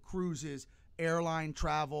people, cruises, airline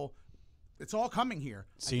travel. It's all coming here.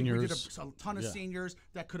 Seniors. I think we did a ton of seniors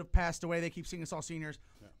that could have passed away. They keep seeing us all seniors.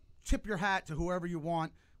 Yeah. Tip your hat to whoever you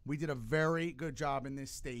want. We did a very good job in this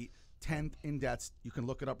state. 10th in deaths. You can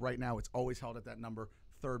look it up right now. It's always held at that number.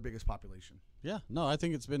 3rd biggest population. Yeah. No, I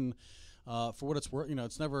think it's been, for what it's worth,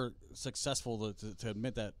 it's never successful to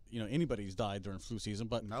admit that, anybody's died during flu season.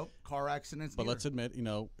 But nope. Car accidents. But neither. let's admit,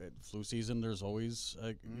 at flu season, there's always,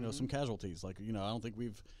 some casualties. Like, I don't think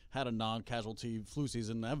we've had a non-casualty flu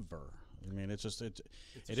season ever. I mean, it's just it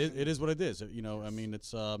is what it is. Yes. I mean,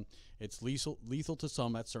 it's lethal to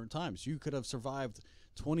some at certain times. You could have survived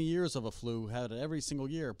 20 years of a flu, had it every single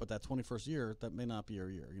year, but that 21st year, that may not be your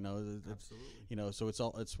year. Absolutely. So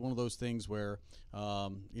it's one of those things where,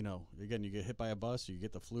 again, you get hit by a bus, you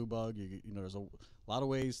get the flu bug. There's a lot of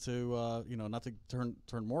ways to, not to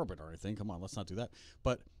turn morbid or anything. Come on, let's not do that.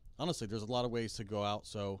 But honestly, there's a lot of ways to go out.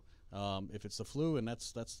 So. If it's the flu, and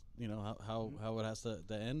that's how it has to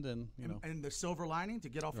end, and and the silver lining to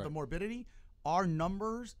get off of the morbidity, our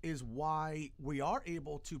numbers is why we are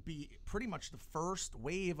able to be pretty much the first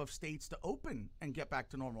wave of states to open and get back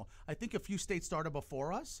to normal. I think a few states started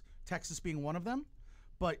before us, Texas being one of them,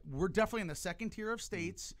 but we're definitely in the 2nd tier of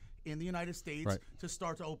states in the United States to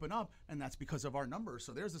start to open up, and that's because of our numbers.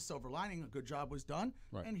 So there's a silver lining. A good job was done,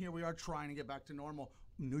 and here we are trying to get back to normal.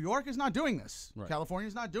 New York is not doing this. Right. California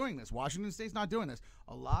is not doing this. Washington State's not doing this.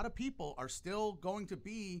 A lot of people are still going to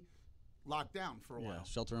be locked down for a while.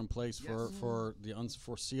 Shelter in place for the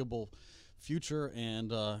unforeseeable future,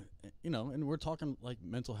 and and we're talking like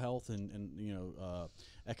mental health and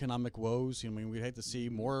economic woes. I mean, we'd hate to see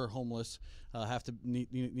more homeless have to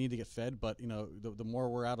need to get fed, but the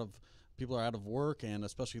more people are out of work, and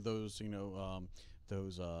especially those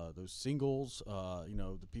those singles,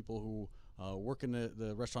 the people who work in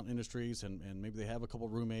the restaurant industries, and maybe they have a couple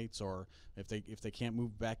roommates, or if they can't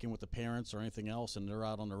move back in with the parents or anything else, and they're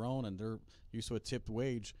out on their own and they're used to a tipped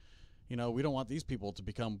wage. We don't want these people to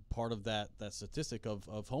become part of that statistic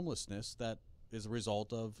of homelessness that is a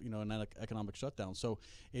result of an economic shutdown. So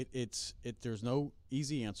there's no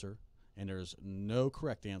easy answer and there's no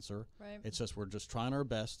correct answer. Right. It's just we're just trying our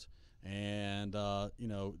best, and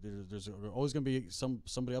there's always going to be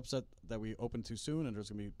somebody upset that we open too soon, and there's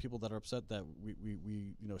going to be people that are upset that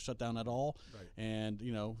we shut down at all. Right. And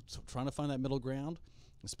so trying to find that middle ground,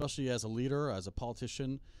 especially as a leader, as a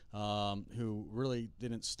politician who really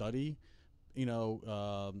didn't study,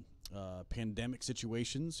 pandemic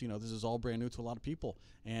situations. This is all brand new to a lot of people,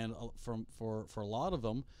 and for a lot of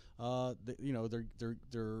them,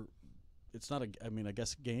 they're it's not I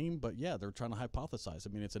guess a game, but yeah, they're trying to hypothesize.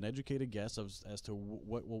 I mean, it's an educated guess as to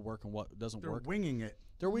what will work and what doesn't work. They're winging it.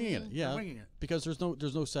 They're winging it, yeah. They're winging it. Because there's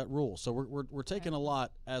no set rules. So we're taking a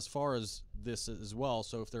lot as far as this as well.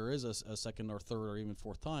 So if there is a second or third or even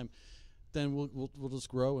fourth time, then we'll just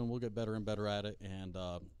grow and we'll get better and better at it. And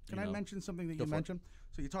can I mention something that you mentioned?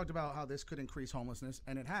 So you talked about how this could increase homelessness,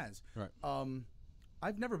 and it has. Right.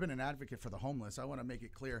 I've never been an advocate for the homeless. I want to make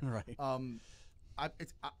it clear. Right.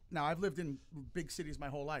 Now, I've lived in big cities my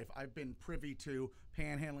whole life. I've been privy to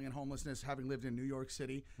panhandling and homelessness, having lived in New York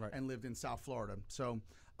City and lived in South Florida. So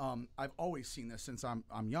I've always seen this since I'm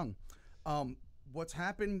young. What's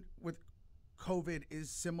happened with COVID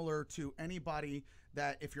is similar to anybody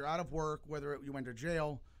that if you're out of work, whether you went to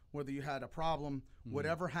jail, whether you had a problem,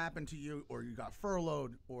 whatever happened to you, or you got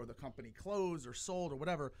furloughed, or the company closed or sold or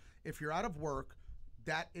whatever, if you're out of work,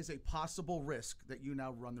 that is a possible risk that you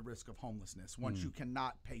now run the risk of homelessness once you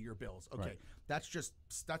cannot pay your bills. Okay,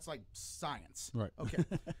 that's like science. Right. Okay.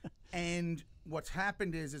 And what's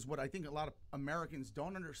happened is what I think a lot of Americans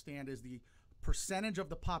don't understand is the percentage of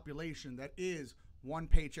the population that is one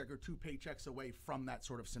paycheck or two paychecks away from that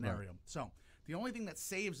sort of scenario. Right. So the only thing that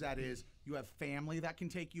saves that is you have family that can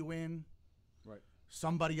take you in. Right.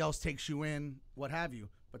 Somebody else takes you in, what have you.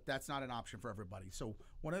 But that's not an option for everybody. So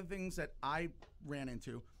one of the things that I ran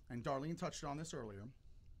into, and Darlene touched on this earlier,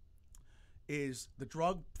 is the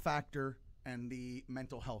drug factor and the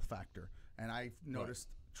mental health factor. And I've noticed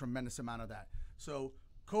a tremendous amount of that. So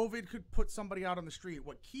COVID could put somebody out on the street.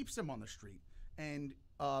 What keeps them on the street? And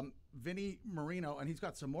Vinny Marino, and he's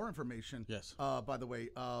got some more information, by the way,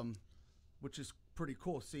 which is pretty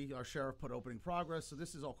cool. See, our sheriff put opening progress, so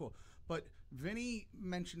this is all cool. But Vinny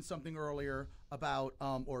mentioned something earlier about,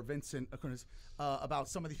 or Vincent, about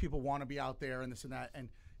some of these people want to be out there and this and that, and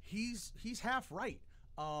he's half right.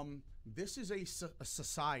 This is a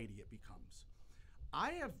society, it becomes.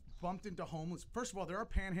 I have bumped into homeless. First of all, there are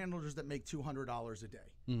panhandlers that make $200 a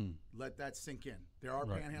day. Let that sink in. There are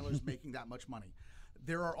panhandlers making that much money.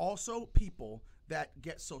 There are also people that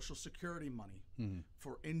get Social Security money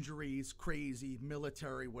for injuries, crazy,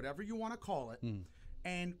 military, whatever you want to call it.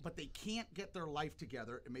 But they can't get their life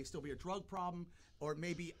together. It may still be a drug problem, or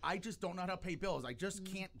maybe I just don't know how to pay bills. I just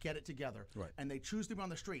can't get it together. Right. And they choose to be on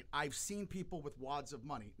the street. I've seen people with wads of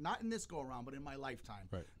money, not in this go around, but in my lifetime.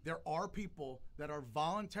 Right. There are people that are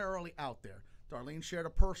voluntarily out there. Darlene shared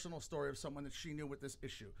a personal story of someone that she knew with this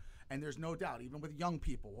issue. And there's no doubt, even with young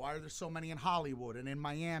people, why are there so many in Hollywood and in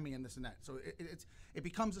Miami and this and that? So it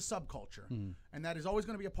becomes a subculture. And that is always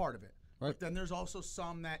going to be a part of it. Right. But then there's also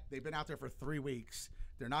some that they've been out there for 3 weeks.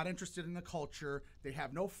 They're not interested in the culture. They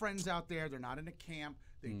have no friends out there. They're not in a camp.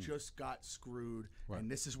 They just got screwed. Right.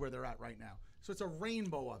 And this is where they're at right now. So it's a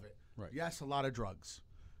rainbow of it. Right. Yes, a lot of drugs.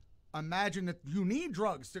 Imagine that you need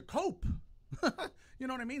drugs to cope. You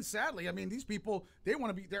know what I mean? Sadly, I mean, these people,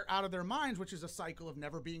 they're out of their minds, which is a cycle of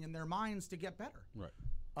never being in their minds to get better. Right.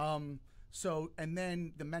 And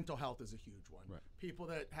then the mental health is a huge one. Right. People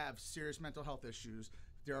that have serious mental health issues,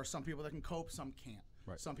 there are some people that can cope, some can't.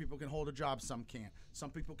 Right. Some people can hold a job, some can't.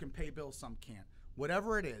 Some people can pay bills, some can't.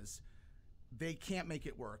 Whatever it is, they can't make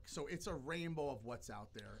it work. So it's a rainbow of what's out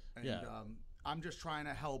there. And I'm just trying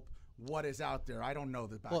to help what is out there. I don't know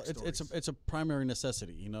the backstories. Well, it's a primary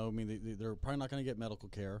necessity. You know, I mean, they're probably not going to get medical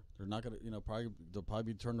care. They're not going to, they'll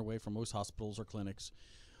probably be turned away from most hospitals or clinics.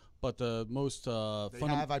 But the most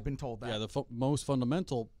I've been told that. Yeah, the most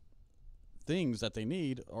fundamental things that they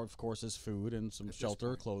need are, of course, is food and some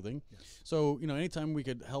shelter, clothing. Yes. So, anytime we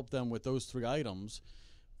could help them with those 3 items,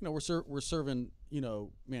 we're serving,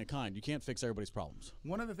 mankind. You can't fix everybody's problems.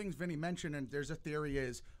 One of the things Vinny mentioned, and there's a theory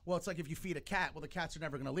is, well, it's like if you feed a cat, well, the cats are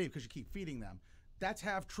never going to leave because you keep feeding them. That's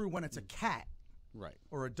half true when it's a cat, right,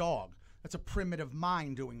 or a dog. That's a primitive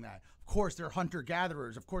mind doing that. Of course, they're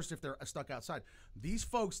hunter-gatherers. Of course, if they're stuck outside. These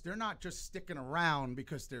folks, they're not just sticking around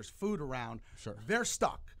because there's food around. Sure. They're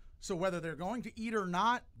stuck. So whether they're going to eat or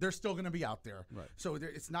not, they're still going to be out there. Right. So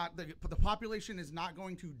it's not the population is not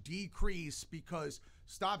going to decrease because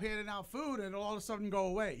stop handing out food and it'll all of a sudden go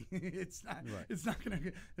away. It's not. Right. It's not going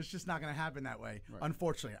to. It's just not going to happen that way. Right.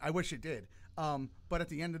 Unfortunately, I wish it did. But at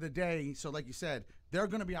the end of the day, so like you said, they're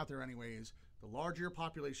going to be out there anyways. The larger your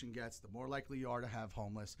population gets, the more likely you are to have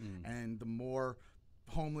homeless, and the more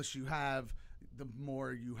homeless you have, the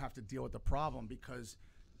more you have to deal with the problem because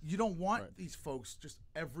you don't want these folks just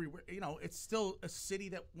everywhere. It's still a city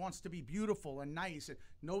that wants to be beautiful and nice. And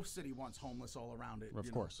no city wants homeless all around it.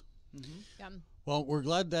 Of course. Mm-hmm. Yeah. Well, we're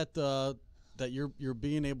glad that that you're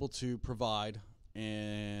being able to provide,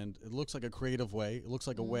 and it looks like a creative way. It looks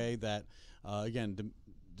like a way that, again,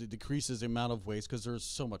 decreases the amount of waste because there's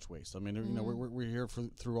so much waste. I mean, we're here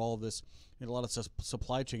through all of this. A lot of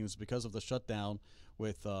supply chains because of the shutdown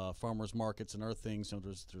with farmers markets and other things.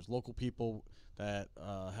 There's local people that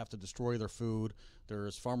have to destroy their food.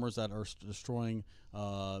 There's farmers that are destroying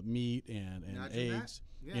meat and eggs.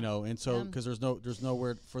 Yeah. And so because there's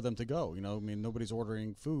nowhere for them to go. Nobody's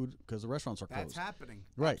ordering food because the restaurants are closed. That's happening.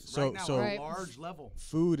 Right. Right now, so at a large level,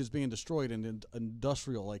 food is being destroyed in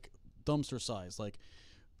industrial, like dumpster size, like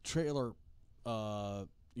trailer,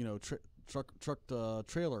 truck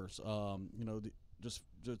trailers. Just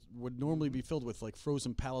would normally be filled with like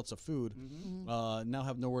frozen pallets of food. Now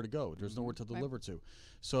have nowhere to go. There's nowhere to deliver to.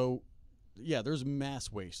 So, yeah, there's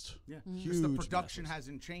mass waste. Yeah, huge. The production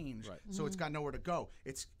hasn't changed, Right. so it's got nowhere to go.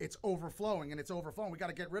 It's overflowing, and it's overflowing. We got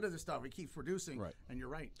to get rid of this stuff. It keeps producing, Right. And you're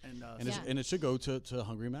right, And it should go to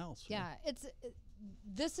hungry mouths. Yeah,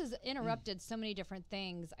 this has interrupted so many different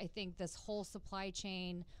things. I think this whole supply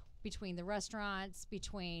chain between the restaurants,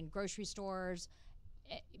 between grocery stores,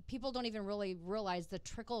 people don't even really realize the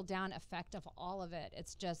trickle-down effect of all of it.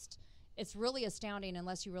 It's really astounding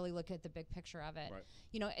unless you really look at the big picture of it. Right.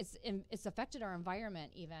 It's affected our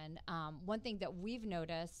environment even. One thing that we've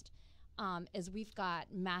noticed is we've got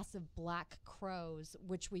massive black crows,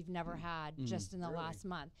 which we've never had just in the last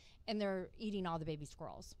month, and they're eating all the baby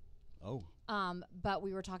squirrels. Oh. But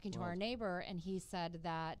we were talking to our neighbor, and he said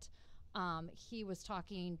that he was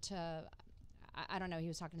talking to, I don't know, he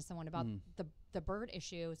was talking to someone about the bird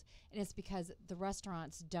issues, and it's because the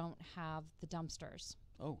restaurants don't have the dumpsters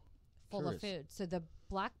full of food. So the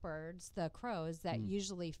blackbirds, the crows that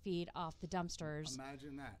usually feed off the dumpsters,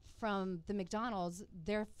 imagine that, from the McDonald's,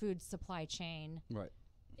 their food supply chain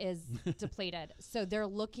is depleted. So they're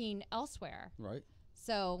looking elsewhere. Right.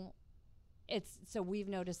 So we've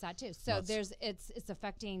noticed that too. So it's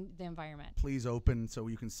affecting the environment. Please open so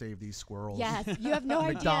you can save these squirrels. Yes, you have no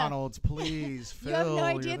idea. McDonald's, please. You have no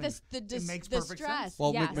idea it makes the perfect stress. sense.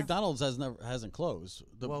 Well, yes. McDonald's hasn't closed.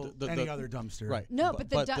 Any other dumpster, right? No,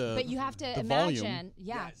 but you have to imagine.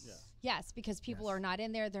 Volume, Yes, because people are not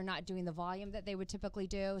in there. They're not doing the volume that they would typically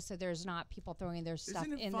do. So there's not people throwing their stuff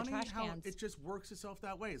Isn't it in funny the trash how cans. it just works itself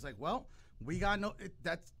that way? It's like, well, we got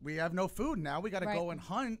we have no food now. We got to go and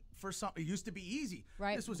hunt for something. It used to be easy.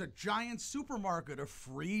 Right. This was a giant supermarket of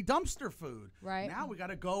free dumpster food. Right. Now we got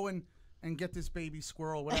to go and get this baby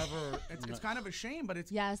squirrel, whatever. It's kind of a shame, but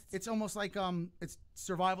it's almost like it's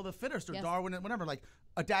survival of the fittest or Darwin, whatever. Like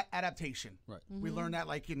adaptation. Right. We learned that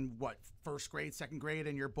like in first grade, second grade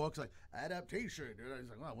in your books, like adaptation. And I was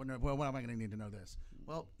like, well, when am I going to need to know this?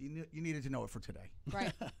 Well, you needed to know it for today.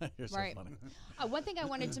 Right. You're so right. funny. One thing I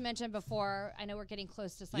wanted to mention before, I know we're getting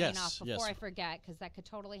close to signing off, before I forget, because that could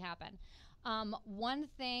totally happen. One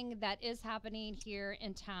thing that is happening here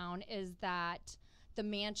in town is that the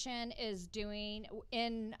Mansion is doing,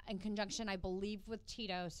 in conjunction, I believe, with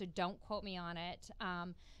Tito, so don't quote me on it.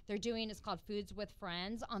 They're doing, it's called Foods with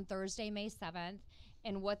Friends on Thursday, May 7th.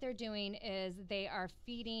 And what they're doing is they are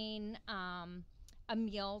feeding a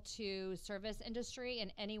meal to service industry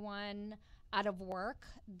and anyone out of work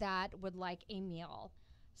that would like a meal.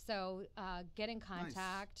 So get in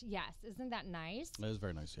contact. Nice. Yes. Isn't that nice? That is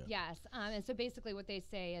very nice, yeah. Yes. And so basically what they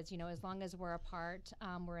say is, as long as we're apart,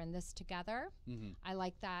 we're in this together. I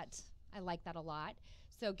like that. I like that a lot.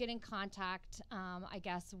 So get in contact, I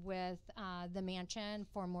guess, with the Mansion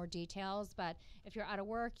for more details. But if you're out of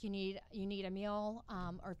work, you need a meal,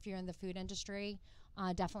 or if you're in the food industry,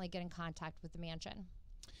 definitely get in contact with the Mansion.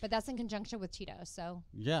 But that's in conjunction with Tito. So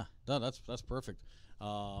yeah, no, that's perfect.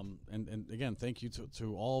 And again, thank you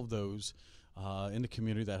to all of those in the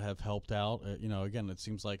community that have helped out. Again, it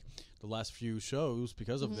seems like the last few shows,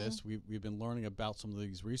 because of this, we've been learning about some of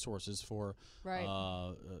these resources for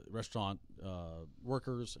restaurant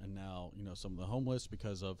workers, and now some of the homeless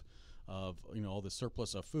because of all the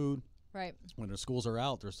surplus of food. Right. When their schools are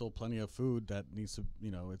out, there's still plenty of food that needs to,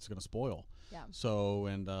 it's going to spoil. Yeah. So,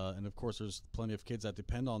 and of course, there's plenty of kids that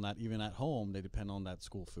depend on that. Even at home, they depend on that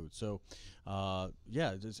school food. So,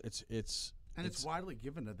 it's widely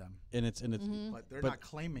given to them. And it's but they're not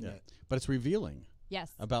claiming it. But it's revealing.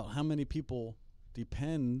 Yes. About how many people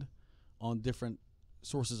depend on different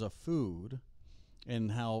sources of food,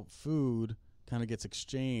 and how food kind of gets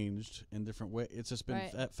exchanged in different ways. It's just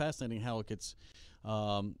been fascinating how it gets.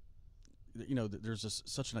 There's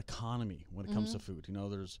such an economy when it comes to food.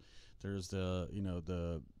 There's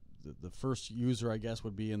the first user, I guess,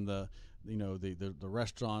 would be in the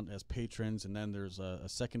restaurant as patrons, and then there's a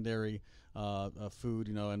secondary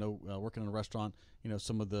food. I know working in a restaurant,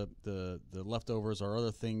 some of the leftovers or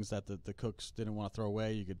other things that the cooks didn't want to throw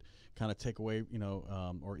away, you could kind of take away,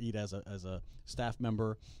 or eat as a staff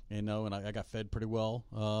member, and I got fed pretty well,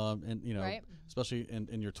 especially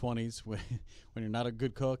in your 20s when you're not a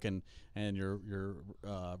good cook and your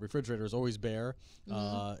refrigerator is always bare.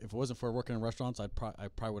 If it wasn't for working in restaurants, I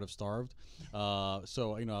probably would have starved.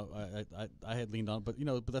 So I had leaned on, but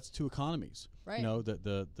that's two economies. Right.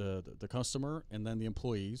 The customer and then the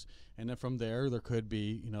employees, and then from there could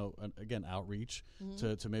be again outreach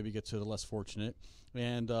to maybe get to the less fortunate,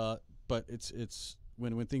 and but it's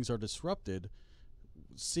when things are disrupted,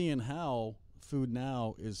 seeing how food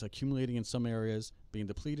now is accumulating in some areas, being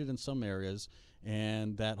depleted in some areas,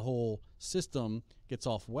 and that whole system gets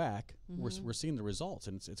off whack. We're seeing the results,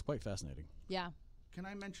 and it's quite fascinating. Yeah. Can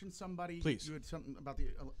I mention somebody? Please. You had something about the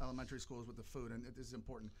elementary schools with the food, and this is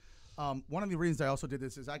important. One of the reasons I also did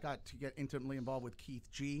this is I got to get intimately involved with Keith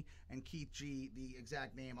G. And Keith G., the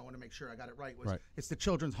exact name, I want to make sure I got it right, was it's the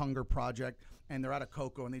Children's Hunger Project, and they're out of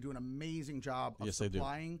Cocoa, and they do an amazing job of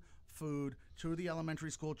supplying food to the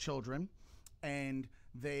elementary school children, and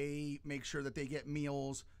they make sure that they get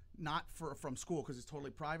meals not from school because it's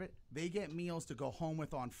totally private. They get meals to go home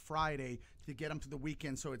with on Friday to get them to the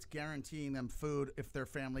weekend, so it's guaranteeing them food if their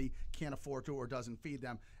family can't afford to or doesn't feed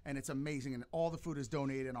them. And it's amazing, and all the food is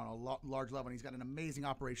donated on a large level, and he's got an amazing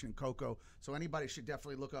operation in Cocoa. So anybody should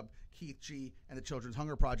definitely look up Keith G. and the Children's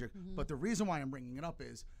Hunger Project. But the reason why I'm bringing it up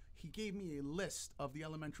is he gave me a list of the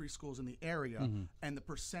elementary schools in the area and the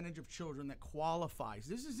percentage of children that qualifies.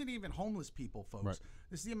 This isn't even homeless people, folks. Right.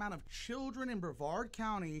 This is the amount of children in Brevard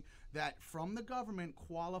County that from the government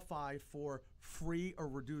qualify for free or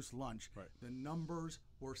reduced lunch. Right. The numbers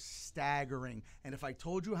were staggering. And if I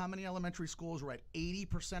told you how many elementary schools were at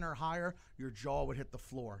 80% or higher, your jaw would hit the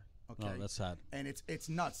floor. Okay. Oh, that's sad. And it's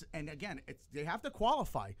nuts. And again, they have to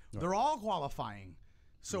qualify. Right. They're all qualifying.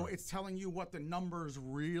 So it's telling you what the numbers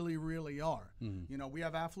really, really are. We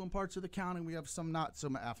have affluent parts of the county. We have some not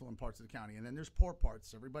so affluent parts of the county. And then there's poor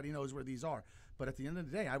parts. Everybody knows where these are. But at the end of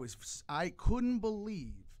the day, I couldn't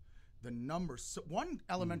believe the numbers. So one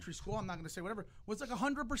elementary school, I'm not going to say whatever, was like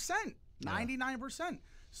 100%, 99%.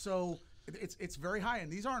 So it's very high.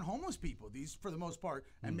 And these aren't homeless people. These, for the most part,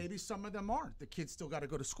 and maybe some of them aren't. The kids still got to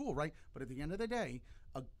go to school, right? But at the end of the day,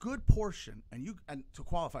 a good portion, and to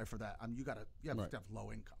qualify for that, you have to have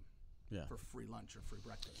low income. For free lunch or free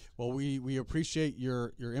breakfast. Well, we appreciate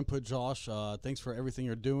your input, Josh. Thanks for everything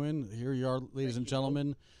you're doing. Here you are, ladies and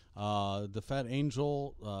gentlemen. The Fat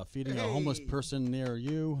Angel feeding a homeless person near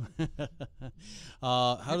you.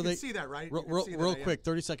 How do they see that, right? Real quick,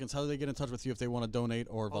 30 seconds. How do they get in touch with you if they want to donate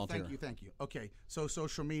or volunteer? Thank you. Okay, so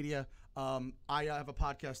social media. I have a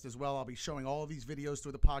podcast as well. I'll be showing all of these videos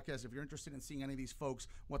through the podcast. If you're interested in seeing any of these folks,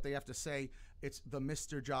 what they have to say, it's the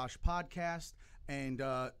MisterJosh Podcast, and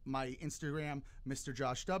my Instagram,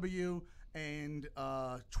 MisterJoshW, and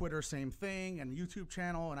Twitter, same thing, and YouTube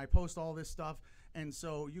channel, and I post all this stuff. And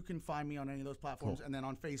so you can find me on any of those platforms, and then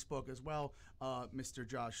on Facebook as well.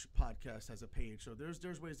 MisterJosh Podcast has a page, so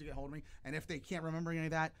there's ways to get hold of me. And if they can't remember any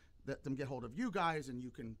of that, let them get hold of you guys, and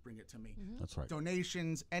you can bring it to me. That's right.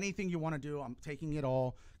 Donations, anything you want to do, I'm taking it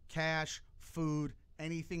all. Cash, food,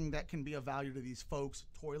 anything that can be of value to these folks,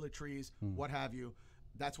 toiletries, what have you.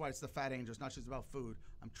 That's why it's the Fat Angel. It's not just about food.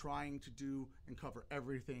 I'm trying to do and cover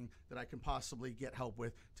everything that I can possibly get help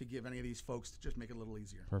with to give any of these folks to just make it a little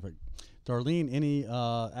easier. Perfect. Darleen, any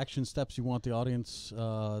action steps you want the audience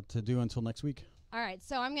to do until next week? All right,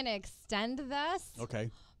 so I'm going to extend this.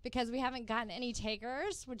 Okay. Because we haven't gotten any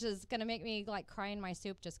takers, which is going to make me like cry in my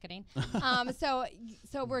soup. Just kidding. So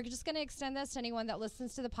we're just going to extend this to anyone that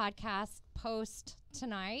listens to the podcast post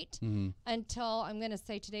tonight until, I'm going to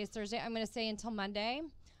say today's Thursday. I'm going to say until Monday.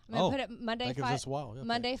 I'm I'm going to put it Monday, that gives us a while. Okay.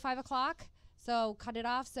 Monday 5 o'clock. So cut it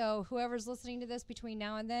off. So whoever's listening to this between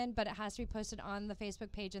now and then, but it has to be posted on the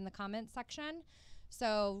Facebook page in the comments section.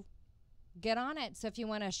 So get on it. So if you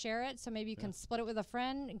want to share it, so maybe you can split it with a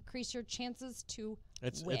friend, increase your chances to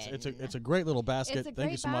win. It's a great little basket. It's a Thank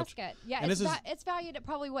great you so much. basket. Yeah, and it's valued at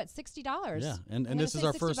probably what, $60. Yeah, and this is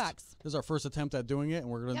our first. This is our first attempt at doing it, and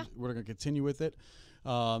we're gonna continue with it,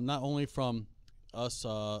 not only from us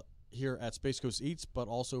here at Space Coast Eats, but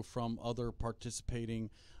also from other participating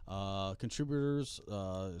contributors.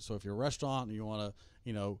 So if you're a restaurant and you want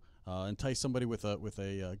to, entice somebody with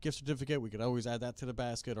a gift certificate, we could always add that to the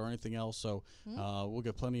basket or anything else. So we'll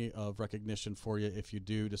get plenty of recognition for you if you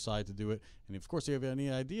do decide to do it. And of course, if you have any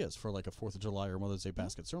ideas for like a 4th of July or Mother's Day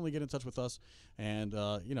basket, certainly get in touch with us. And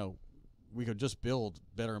we could just build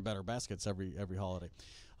better and better baskets every holiday.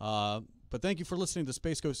 But thank you for listening to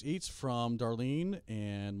Space Coast Eats from Darlene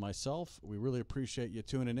and myself. We really appreciate you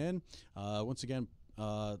tuning in. Once again,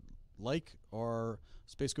 like our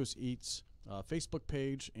Space Coast Eats Facebook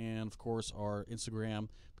page and of course our Instagram,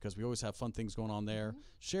 because we always have fun things going on there.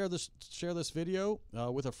 Share this video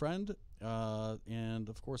with a friend, and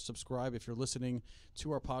of course subscribe if you're listening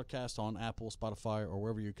to our podcast on Apple, Spotify, or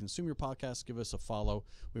wherever you consume your podcasts. Give us a follow.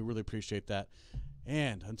 We really appreciate that.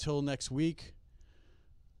 And until next week,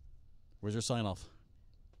 where's your sign off?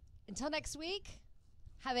 Until next week,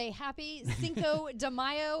 have a happy Cinco de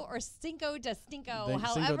Mayo or Cinco de Stinko,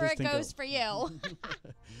 however it goes for you.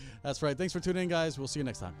 That's right. Thanks for tuning in, guys. We'll see you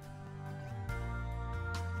next time.